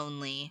female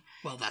only.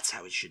 Well, that's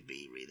how it should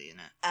be, really,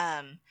 isn't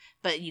it?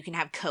 But you can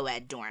have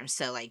co-ed dorms.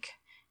 So, like,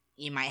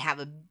 you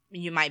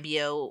might be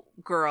a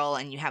girl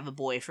and you have a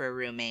boy for a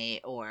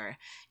roommate, or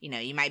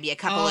you might be a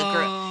couple a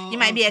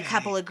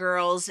couple of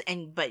girls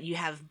but you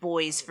have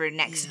boys for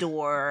next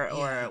door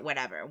or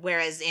whatever.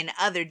 Whereas in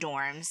other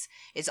dorms,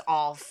 it's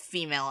all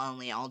female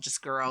only, all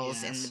just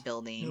girls in the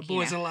building. No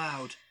boys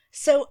allowed.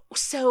 So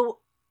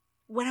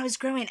when I was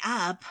growing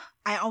up,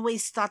 I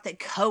always thought that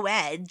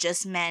co-ed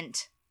just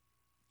meant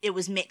it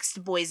was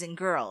mixed boys and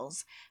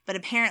girls, but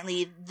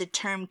apparently the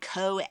term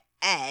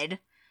co-ed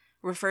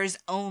refers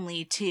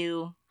only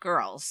to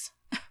girls.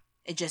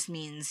 It just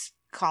means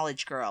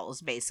college girls,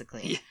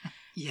 basically.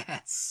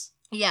 Yes.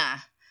 Yeah.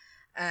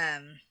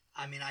 I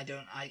I mean,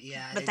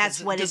 But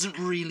that's what it doesn't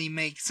really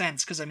make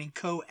sense, because, I mean,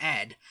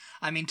 co-ed,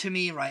 I mean, to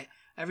me, right,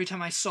 every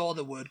time I saw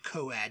the word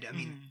co-ed, I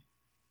mean,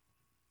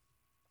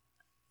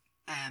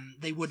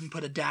 they wouldn't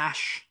put a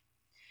dash.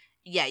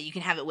 Yeah, you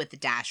can have it with the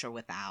dash or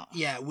without.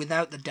 Yeah,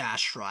 without the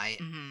dash, right?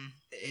 Mm-hmm.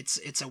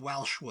 It's a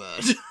Welsh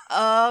word.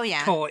 Oh,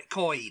 yeah.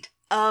 Coed.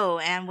 Oh,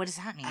 and what does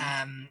that mean?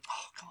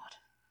 Oh, God.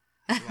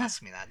 You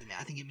asked me that, didn't you?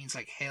 I think it means,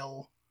 like,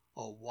 hill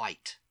or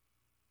white.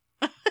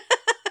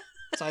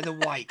 It's either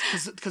white,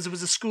 because it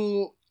was a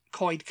school,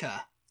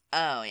 Coedca,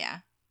 Oh, yeah.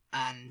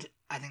 and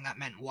I think that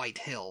meant White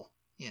Hill,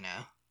 you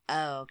know?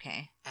 Oh,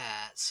 okay.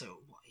 So,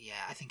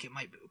 yeah, I think it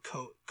might be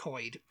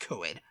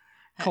Coed.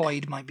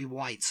 Coed might be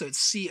white, so it's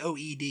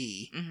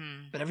C-O-E-D.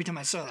 Mm-hmm. But every time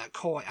I saw that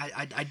Coed,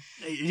 I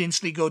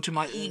instantly go to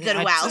my... You go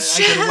to Welsh.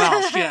 I go to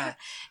Welsh, yeah.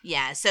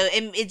 Yeah, so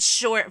it's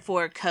short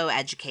for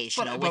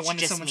co-educational, But which when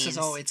just someone means... says,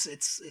 oh,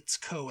 it's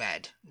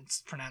co-ed,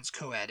 it's pronounced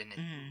co-ed, and it,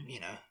 you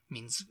know,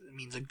 means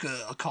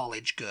a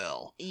college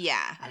girl.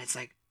 Yeah. And it's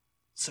like,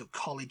 so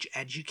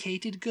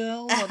college-educated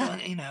girl?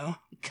 You know?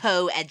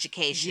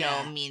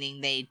 Co-educational,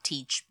 meaning they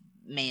teach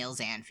males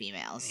and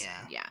females.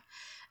 Yeah.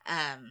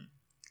 Yeah.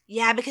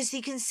 Yeah, because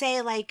you can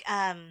say, like,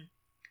 I'm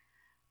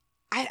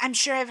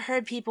sure I've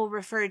heard people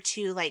refer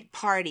to, like,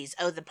 parties.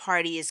 Oh, the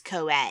party is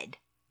co-ed.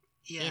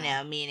 Yeah. You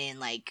know, meaning,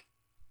 like,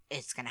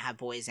 it's gonna have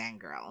boys and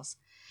girls.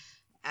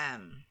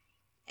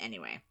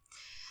 Anyway.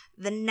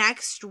 The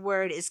next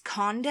word is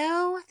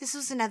condo. This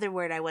was another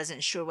word I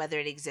wasn't sure whether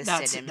it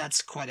existed.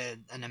 That's quite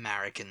an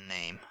American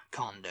name.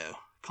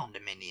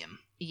 Condominium.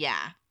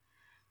 Yeah.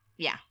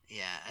 Yeah.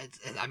 Yeah,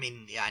 I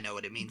mean, yeah, I know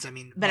what it means. I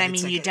mean, but I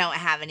mean, like you don't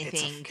have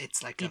anything.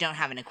 It's like you don't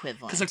have an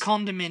equivalent. Because a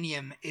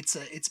condominium,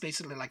 it's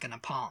basically like an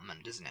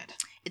apartment, isn't it?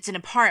 It's an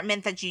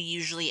apartment that you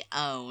usually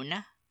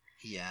own.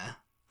 Yeah.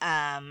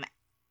 And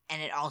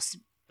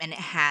it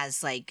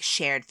has like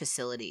shared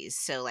facilities.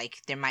 So like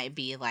there might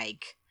be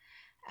like,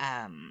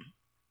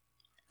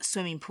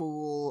 swimming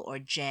pool or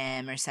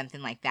gym or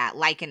something like that,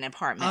 like an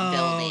apartment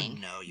building.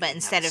 No, but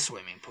instead have of a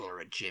swimming pool or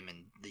a gym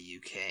in the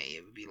UK,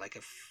 it would be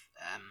like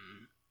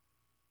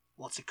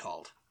what's it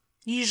called?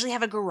 You usually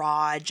have a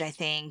garage, I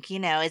think. You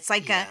know, it's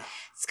like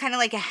it's kind of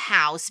like a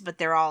house, but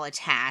they're all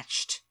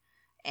attached,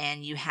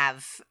 and you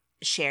have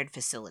shared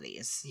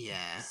facilities.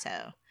 Yeah.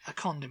 So a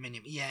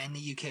condominium. Yeah, in the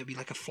UK, it'd be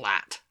like a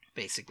flat,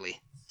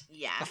 basically.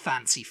 Yeah. A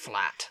fancy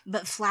flat.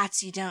 But flats,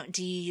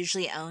 do you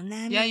usually own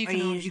them? Yeah,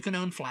 you can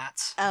own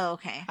flats. Oh,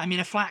 okay. I mean,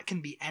 a flat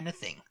can be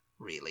anything,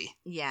 really.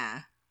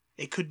 Yeah.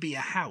 It could be a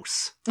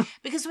house.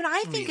 Because when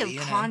I think of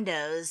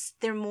condos,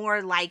 they're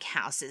more like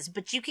houses,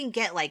 but you can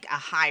get like a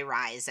high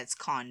rise that's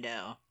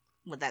condo.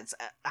 Well, that's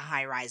a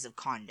high rise of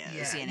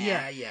condos, you know?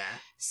 Yeah.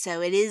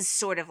 So it is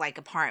sort of like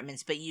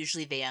apartments, but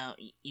usually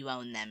you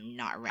own them,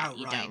 not rent.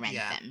 You don't rent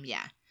them,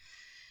 yeah.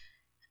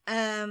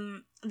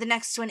 The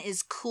next one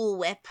is Cool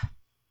Whip.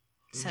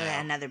 So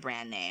another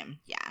brand name.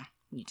 Yeah.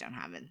 You don't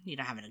have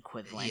an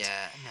equivalent.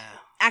 Yeah, no.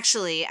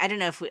 Actually, I don't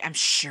know if I'm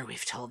sure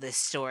we've told this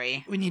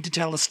story. We need to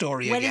tell the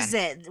story again. What is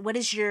it? What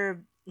is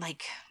your,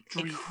 like,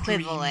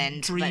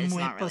 equivalent? Dream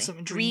Whip really. or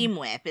something? Dream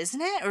Whip,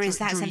 isn't it? Or is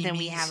that something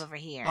we have over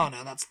here? Oh,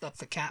 no, that's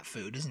the cat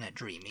food, isn't it?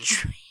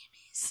 Dreamies.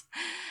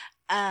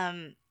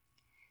 Dreamies.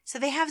 So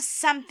they have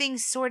something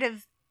sort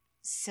of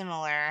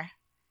similar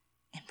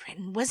in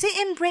Britain. Was it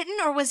in Britain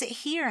or was it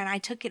here and I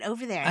took it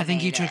over there? I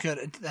think you took it.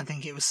 I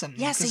think it was something.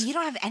 Yeah, so you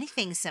don't have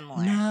anything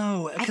similar.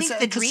 No. I think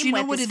the Dream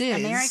Whip is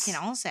American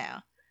also.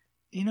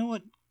 You know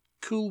what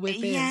Cool Whip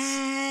is?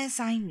 Yes,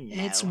 I know.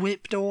 It's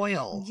whipped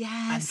oil.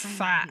 Yes. And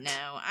fat.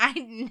 I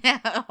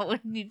know.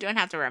 You don't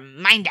have to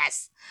remind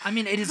us. I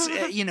mean, it is,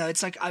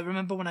 it's like, I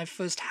remember when I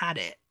first had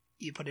it,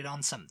 you put it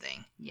on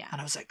something. Yeah. And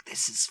I was like,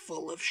 this is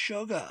full of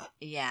sugar.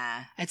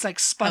 Yeah. It's like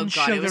spun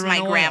sugar. It was my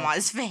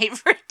grandma's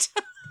favorite.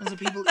 There's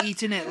people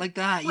eating it like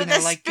that, with a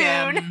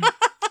spoon.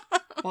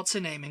 What's her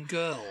name in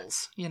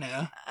Girls? You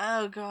know.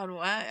 Oh God,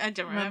 what? I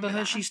don't remember her.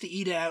 That. She used to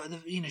eat it out of the.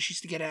 She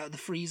used to get it out of the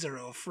freezer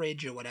or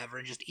fridge or whatever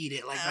and just eat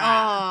it like that.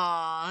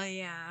 Oh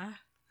yeah.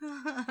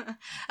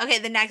 Okay,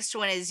 the next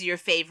one is your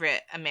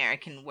favorite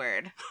American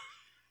word.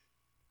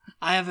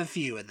 I have a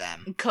few of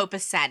them.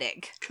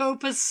 Copacetic.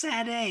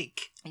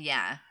 Copacetic.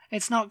 Yeah.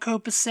 It's not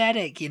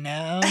copacetic, you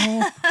know.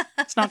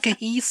 It's not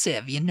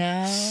cohesive, you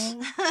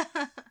know.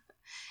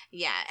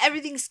 Yeah,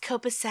 everything's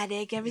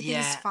copacetic.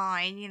 Everything's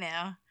fine, you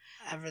know.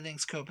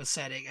 Everything's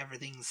copacetic.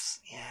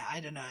 I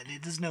don't know.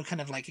 There's no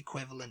kind of like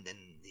equivalent in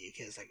the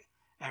UK. It's like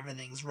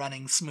everything's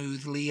running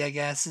smoothly, I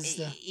guess.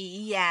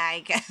 Yeah,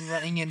 I guess.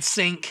 Running in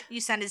sync. You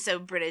sounded so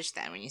British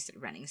then when you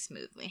said running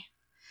smoothly.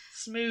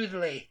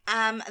 Smoothly.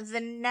 The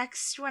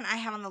next one I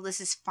have on the list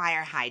is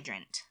fire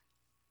hydrant.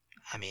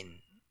 I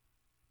mean,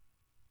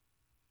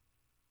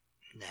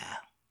 nah.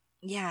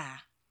 Yeah.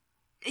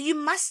 You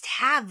must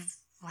have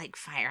like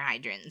fire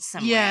hydrants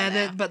somewhere.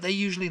 Yeah, but they're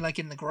usually like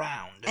in the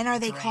ground. And are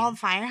they called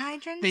fire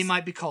hydrants? They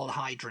might be called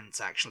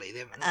hydrants, actually.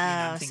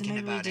 I'm thinking so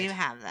maybe about we do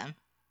have them.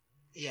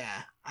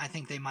 Yeah, I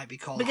think they might be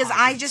called because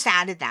hydrants. I just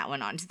added that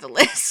one onto the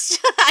list.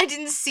 I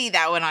didn't see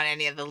that one on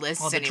any of the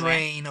lists. Or the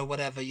drain or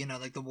whatever,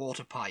 like the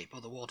water pipe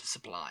or the water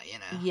supply,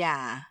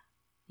 Yeah.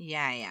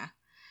 Yeah.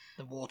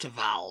 The water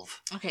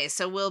valve. Okay,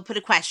 so we'll put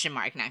a question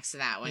mark next to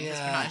that one because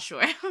we're not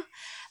sure.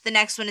 The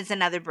next one is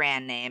another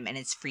brand name, and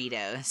it's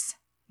Fritos.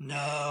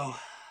 No.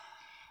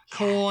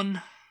 Corn.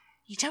 Yeah.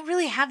 You don't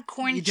really have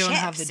corn you chips don't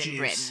have the in juice.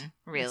 Britain,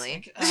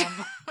 really.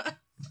 Like,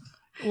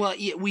 well,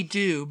 yeah, we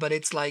do, but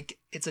it's like,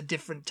 it's a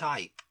different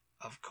type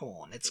of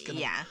corn. It's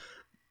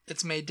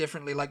made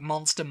differently. Like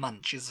Monster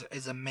Munch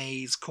is a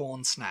maize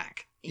corn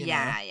snack. You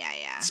know?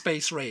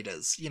 Space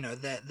Raiders,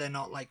 they're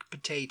not like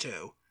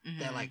potato. Mm-hmm.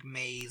 They're like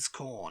maize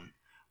corn.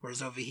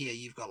 Whereas over here,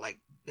 you've got like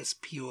this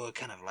pure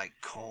kind of like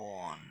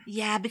corn.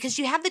 Yeah, because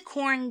you have the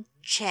corn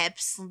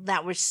chips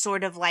that were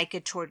sort of like a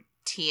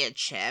tortilla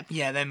chip.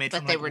 Yeah, they're made but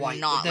from they like were white,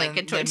 not like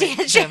a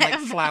tortilla chip. They're like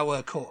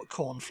flour,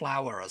 corn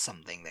flour or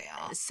something. They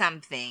are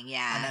something,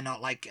 yeah. And they're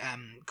not like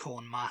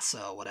corn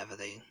masa or whatever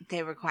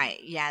They were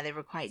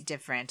quite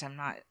different. I'm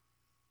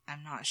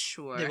not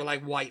sure. They were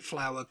like white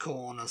flour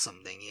corn or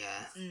something.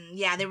 Yeah.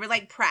 Yeah, they were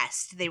like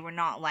pressed. They were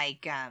not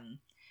like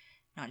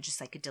not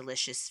just like a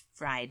delicious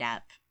fried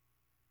up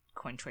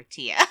corn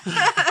tortilla.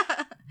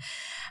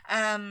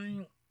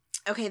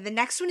 Okay, the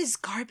next one is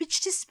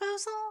garbage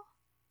disposal.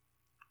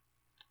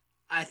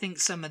 I think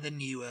some of the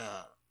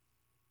newer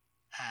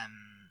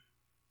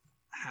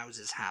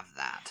houses have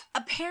that.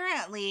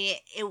 Apparently,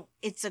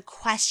 it's a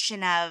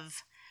question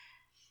of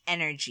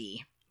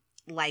energy.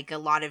 Like, a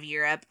lot of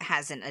Europe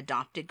hasn't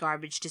adopted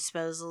garbage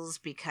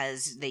disposals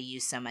because they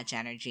use so much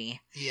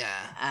energy.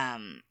 Yeah.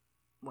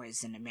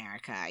 Whereas in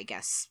America, I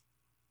guess,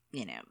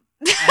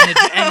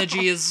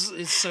 energy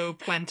is so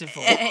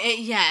plentiful.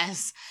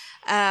 Yes.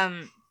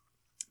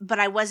 But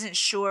I wasn't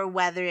sure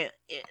whether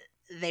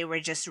they were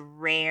just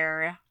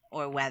rare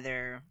or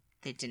whether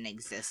they didn't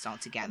exist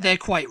altogether. They're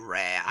quite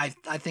rare. I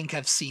think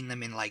I've seen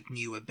them in like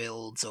newer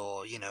builds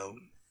or,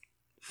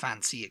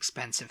 fancy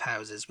expensive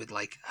houses with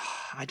like,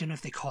 I don't know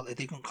if they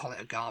don't call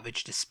it a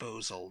garbage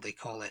disposal. They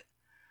call it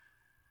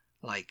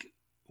like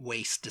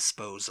waste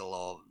disposal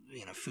or,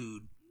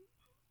 food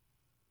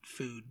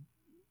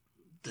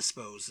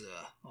disposer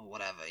or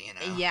whatever,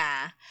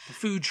 Yeah. A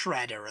food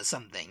shredder or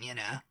something,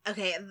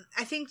 Okay,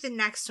 I think the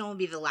next one will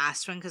be the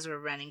last one because we're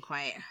running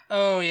quite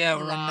we're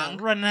long.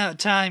 running out of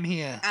time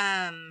here.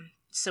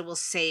 So we'll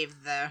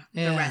save the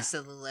rest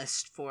of the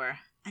list for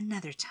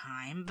another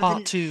time. But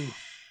Part 2.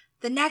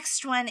 The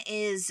next one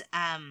is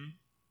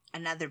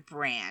another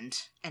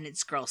brand, and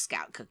it's Girl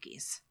Scout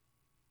cookies.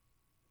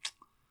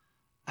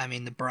 I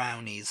mean, the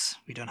brownies.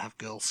 We don't have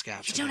Girl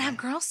Scouts. You don't have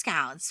Girl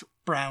Scouts.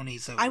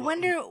 Brownies. I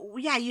wonder.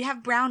 Yeah, you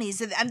have brownies.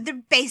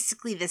 They're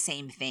basically the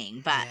same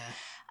thing, but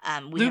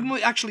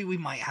we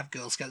might have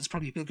Girl Scouts.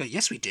 Probably people go,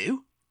 yes, we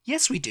do.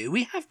 Yes, we do.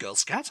 We have Girl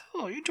Scouts.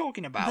 Oh, what are you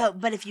talking about?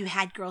 But if you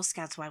had Girl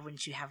Scouts, why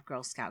wouldn't you have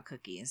Girl Scout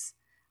cookies?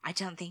 I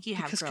don't think you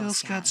have because Girl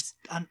Scouts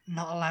are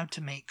not allowed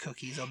to make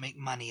cookies or make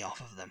money off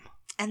of them.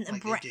 And they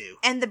do.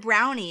 And the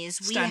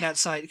brownies.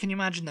 Outside. Can you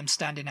imagine them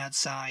standing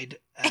outside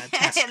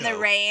Tesco in the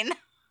rain?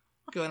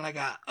 Going like,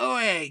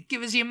 "Oi,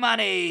 give us your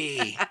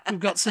money. We've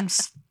got some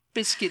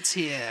biscuits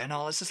here," and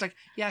all. It's just like,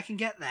 yeah, I can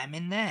get them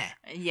in there.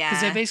 Yeah,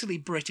 because they're basically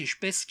British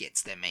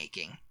biscuits they're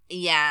making.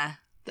 Yeah,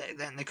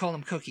 they call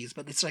them cookies,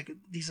 but it's like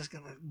these are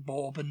like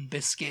bourbon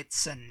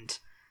biscuits and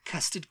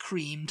custard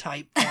cream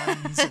type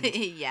ones,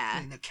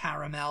 and the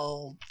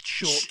caramel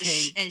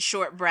shortcake and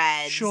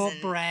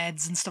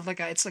shortbreads and stuff like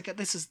that. It's like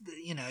this is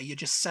you're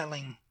just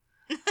selling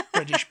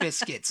British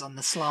biscuits on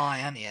the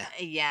sly, aren't you?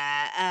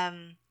 Yeah.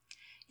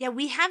 Yeah,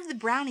 we have the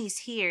brownies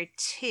here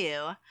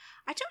too.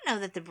 I don't know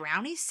that the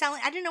brownies sell.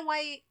 I don't know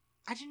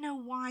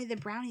why the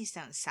brownies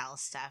don't sell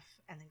stuff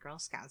and the Girl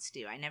Scouts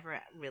do. I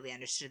never really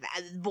understood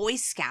that. Boy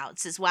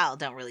Scouts as well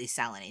don't really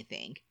sell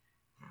anything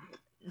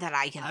that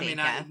I can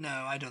think of.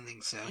 No, I don't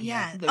think so.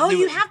 Yeah.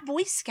 You have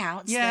Boy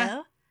Scouts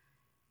though.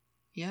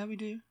 Yeah, we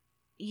do.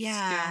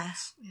 Yeah.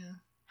 Scouts. Yeah.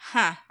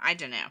 Huh. I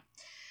don't know.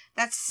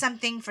 That's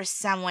something for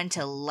someone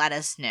to let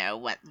us know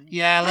what.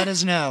 Yeah, let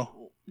us know.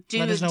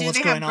 Do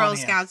they have Girl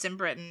Scouts in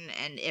Britain?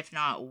 And if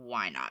not,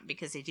 why not?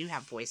 Because they do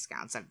have Boy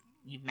Scouts.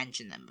 You've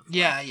mentioned them before.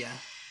 Yeah.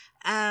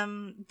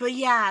 But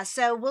yeah,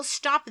 so we'll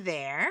stop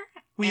there.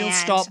 We'll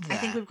stop there. I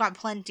think we've got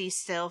plenty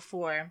still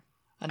for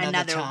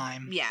another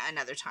time. Yeah,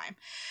 another time.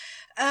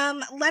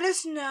 Let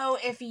us know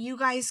if you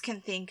guys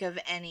can think of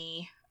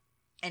any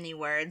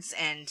words,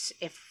 and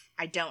if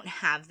I don't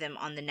have them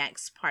on the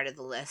next part of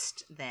the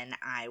list, then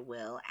I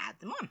will add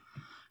them on.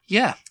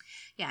 Yeah.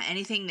 Yeah,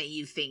 anything that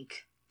you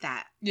think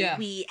that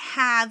we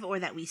have or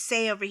that we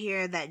say over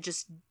here that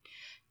just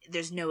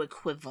there's no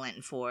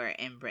equivalent for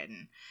in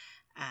Britain.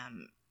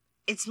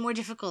 It's more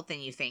difficult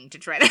than you think to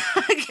try to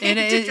it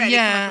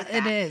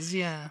is.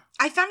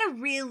 I found a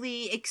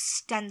really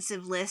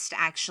extensive list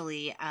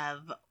actually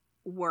of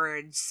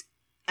words,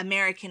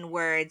 American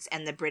words,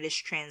 and the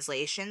British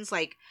translations,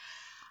 like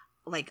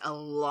a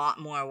lot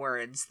more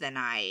words than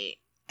I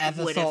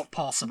ever thought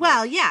possible.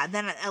 Well, yeah,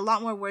 then a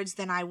lot more words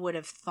than I would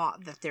have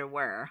thought that there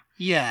were.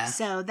 Yeah.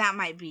 So that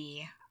might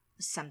be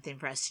something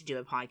for us to do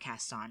a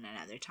podcast on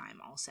another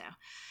time also.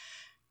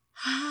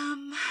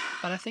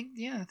 But I think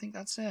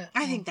that's it.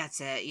 I think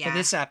that's it, yeah. For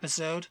this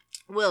episode.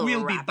 We'll be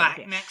wrap back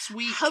up next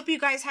week. Hope you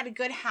guys had a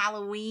good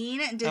Halloween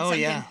and did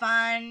something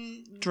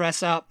fun.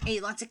 Dress up.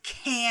 Ate lots of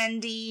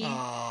candy.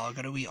 Oh,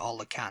 gotta eat all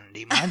the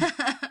candy, man.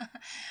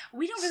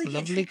 We don't really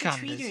get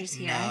trick-or-treaters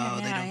here. No,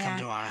 they don't come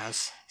to our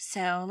house.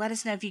 So let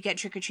us know if you get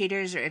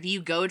trick-or-treaters or if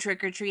you go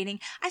trick-or-treating.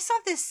 I saw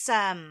this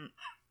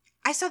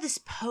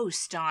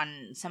post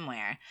on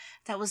somewhere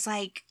that was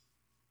like,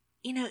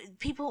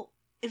 people...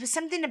 It was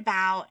something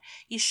about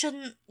you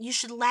should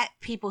let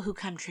people who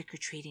come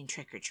trick-or-treating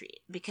trick-or-treat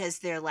because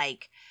they're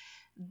like,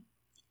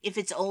 if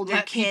it's older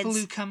let kids, people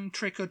who come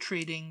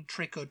trick-or-treating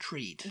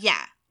trick-or-treat.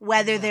 Yeah,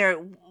 whether they're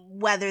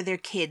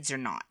kids or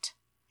not.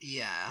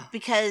 Yeah,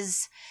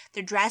 because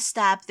they're dressed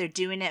up, they're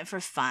doing it for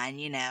fun.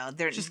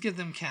 They're just give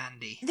them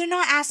candy. They're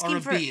not asking or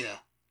a beer.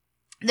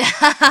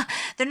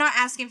 They're not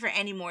asking for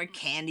any more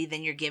candy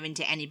than you're giving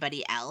to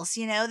anybody else,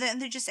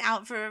 They're just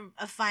out for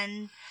a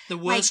fun... The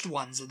worst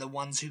ones are the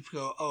ones who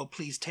go, oh,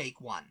 please take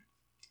one.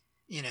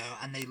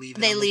 And they leave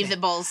it. They leave the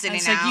bowl sitting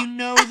it's out.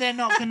 Like, they're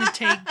not going to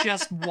take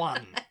just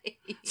one.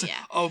 So,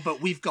 yeah. Oh,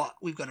 but we've got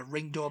a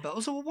Ring doorbell.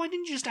 So why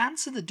didn't you just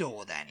answer the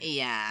door then?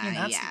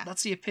 Yeah,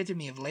 that's the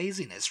epitome of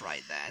laziness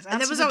right there.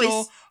 And there was the always...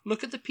 door,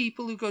 look at the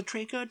people who go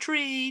trick or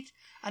treat,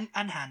 and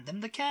hand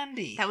them the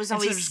candy. That was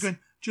always... Instead of just going,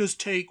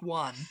 just take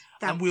one,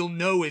 and we'll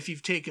know if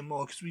you've taken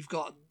more because we've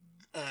got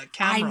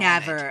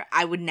camera.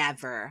 I would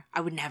never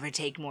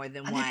take more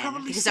than and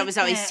one because I was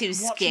always too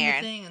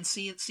scared. The thing and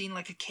seeing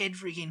like a kid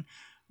freaking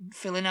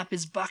filling up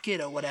his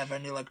bucket or whatever,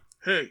 and you're like,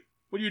 hey,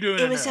 what are you doing?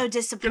 It was so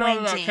disappointing. Get out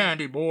of that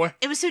candy, boy.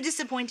 It was so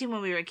disappointing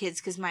when we were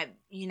kids because my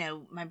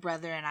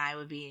brother and I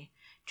would be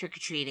trick or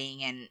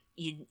treating, and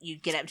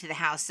you'd get up to the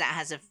house that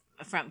has a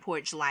front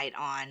porch light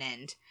on,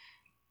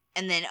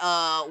 and then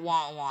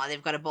wah,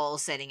 they've got a bowl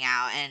sitting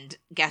out, and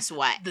guess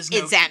what?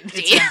 It's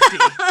empty. It's empty.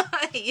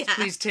 Yeah.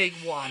 Please take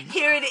one.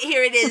 Here it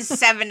is,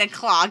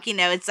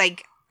 7:00. It's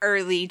like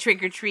early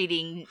trick or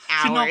treating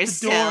hours. You knock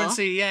the door and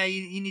say, yeah,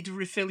 you need to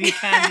refill your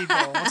candy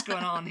bowl. What's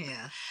going on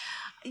here?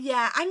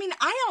 Yeah, I mean,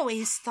 I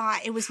always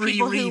thought it was Free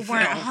people refills. who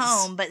weren't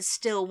home but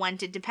still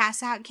wanted to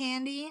pass out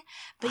candy.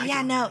 But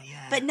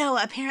no,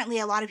 apparently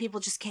a lot of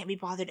people just can't be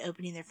bothered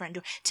opening their front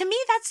door. To me,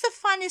 that's the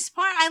funnest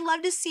part. I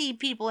love to see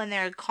people in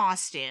their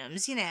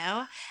costumes,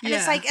 And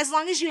it's like, as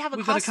long as you have a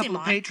costume on. We've got a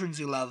couple of patrons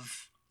who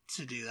love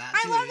to do that.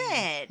 I love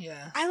it.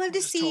 Yeah. I love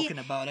to see talking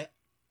about it.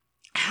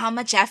 How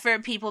much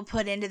effort people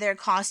put into their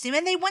costume,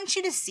 and they want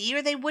you to see,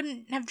 or they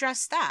wouldn't have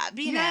dressed up,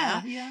 know?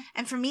 Yeah.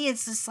 And for me,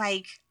 it's just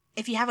like,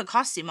 if you have a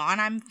costume on,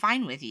 I'm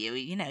fine with you.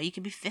 You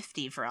could be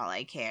 50 for all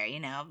I care.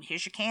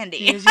 Here's your candy.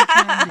 Here's your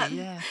candy,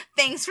 yeah.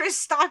 Thanks for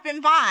stopping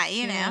by,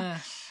 Yeah.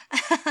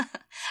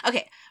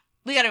 Okay,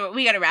 we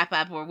gotta wrap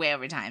up. We're way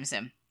over time,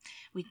 so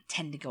we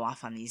tend to go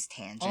off on these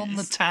tangents. On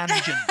the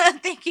tangent.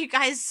 Thank you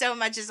guys so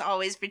much, as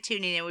always, for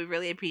tuning in. We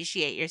really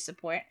appreciate your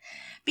support.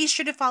 Be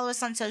sure to follow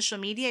us on social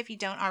media if you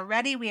don't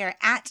already. We are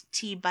at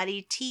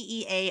TButty,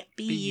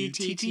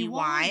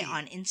 TEABUTTY,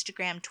 on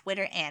Instagram,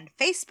 Twitter, and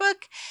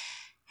Facebook.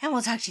 And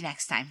we'll talk to you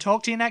next time.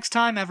 Talk to you next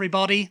time,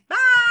 everybody. Bye!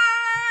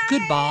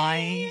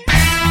 Goodbye.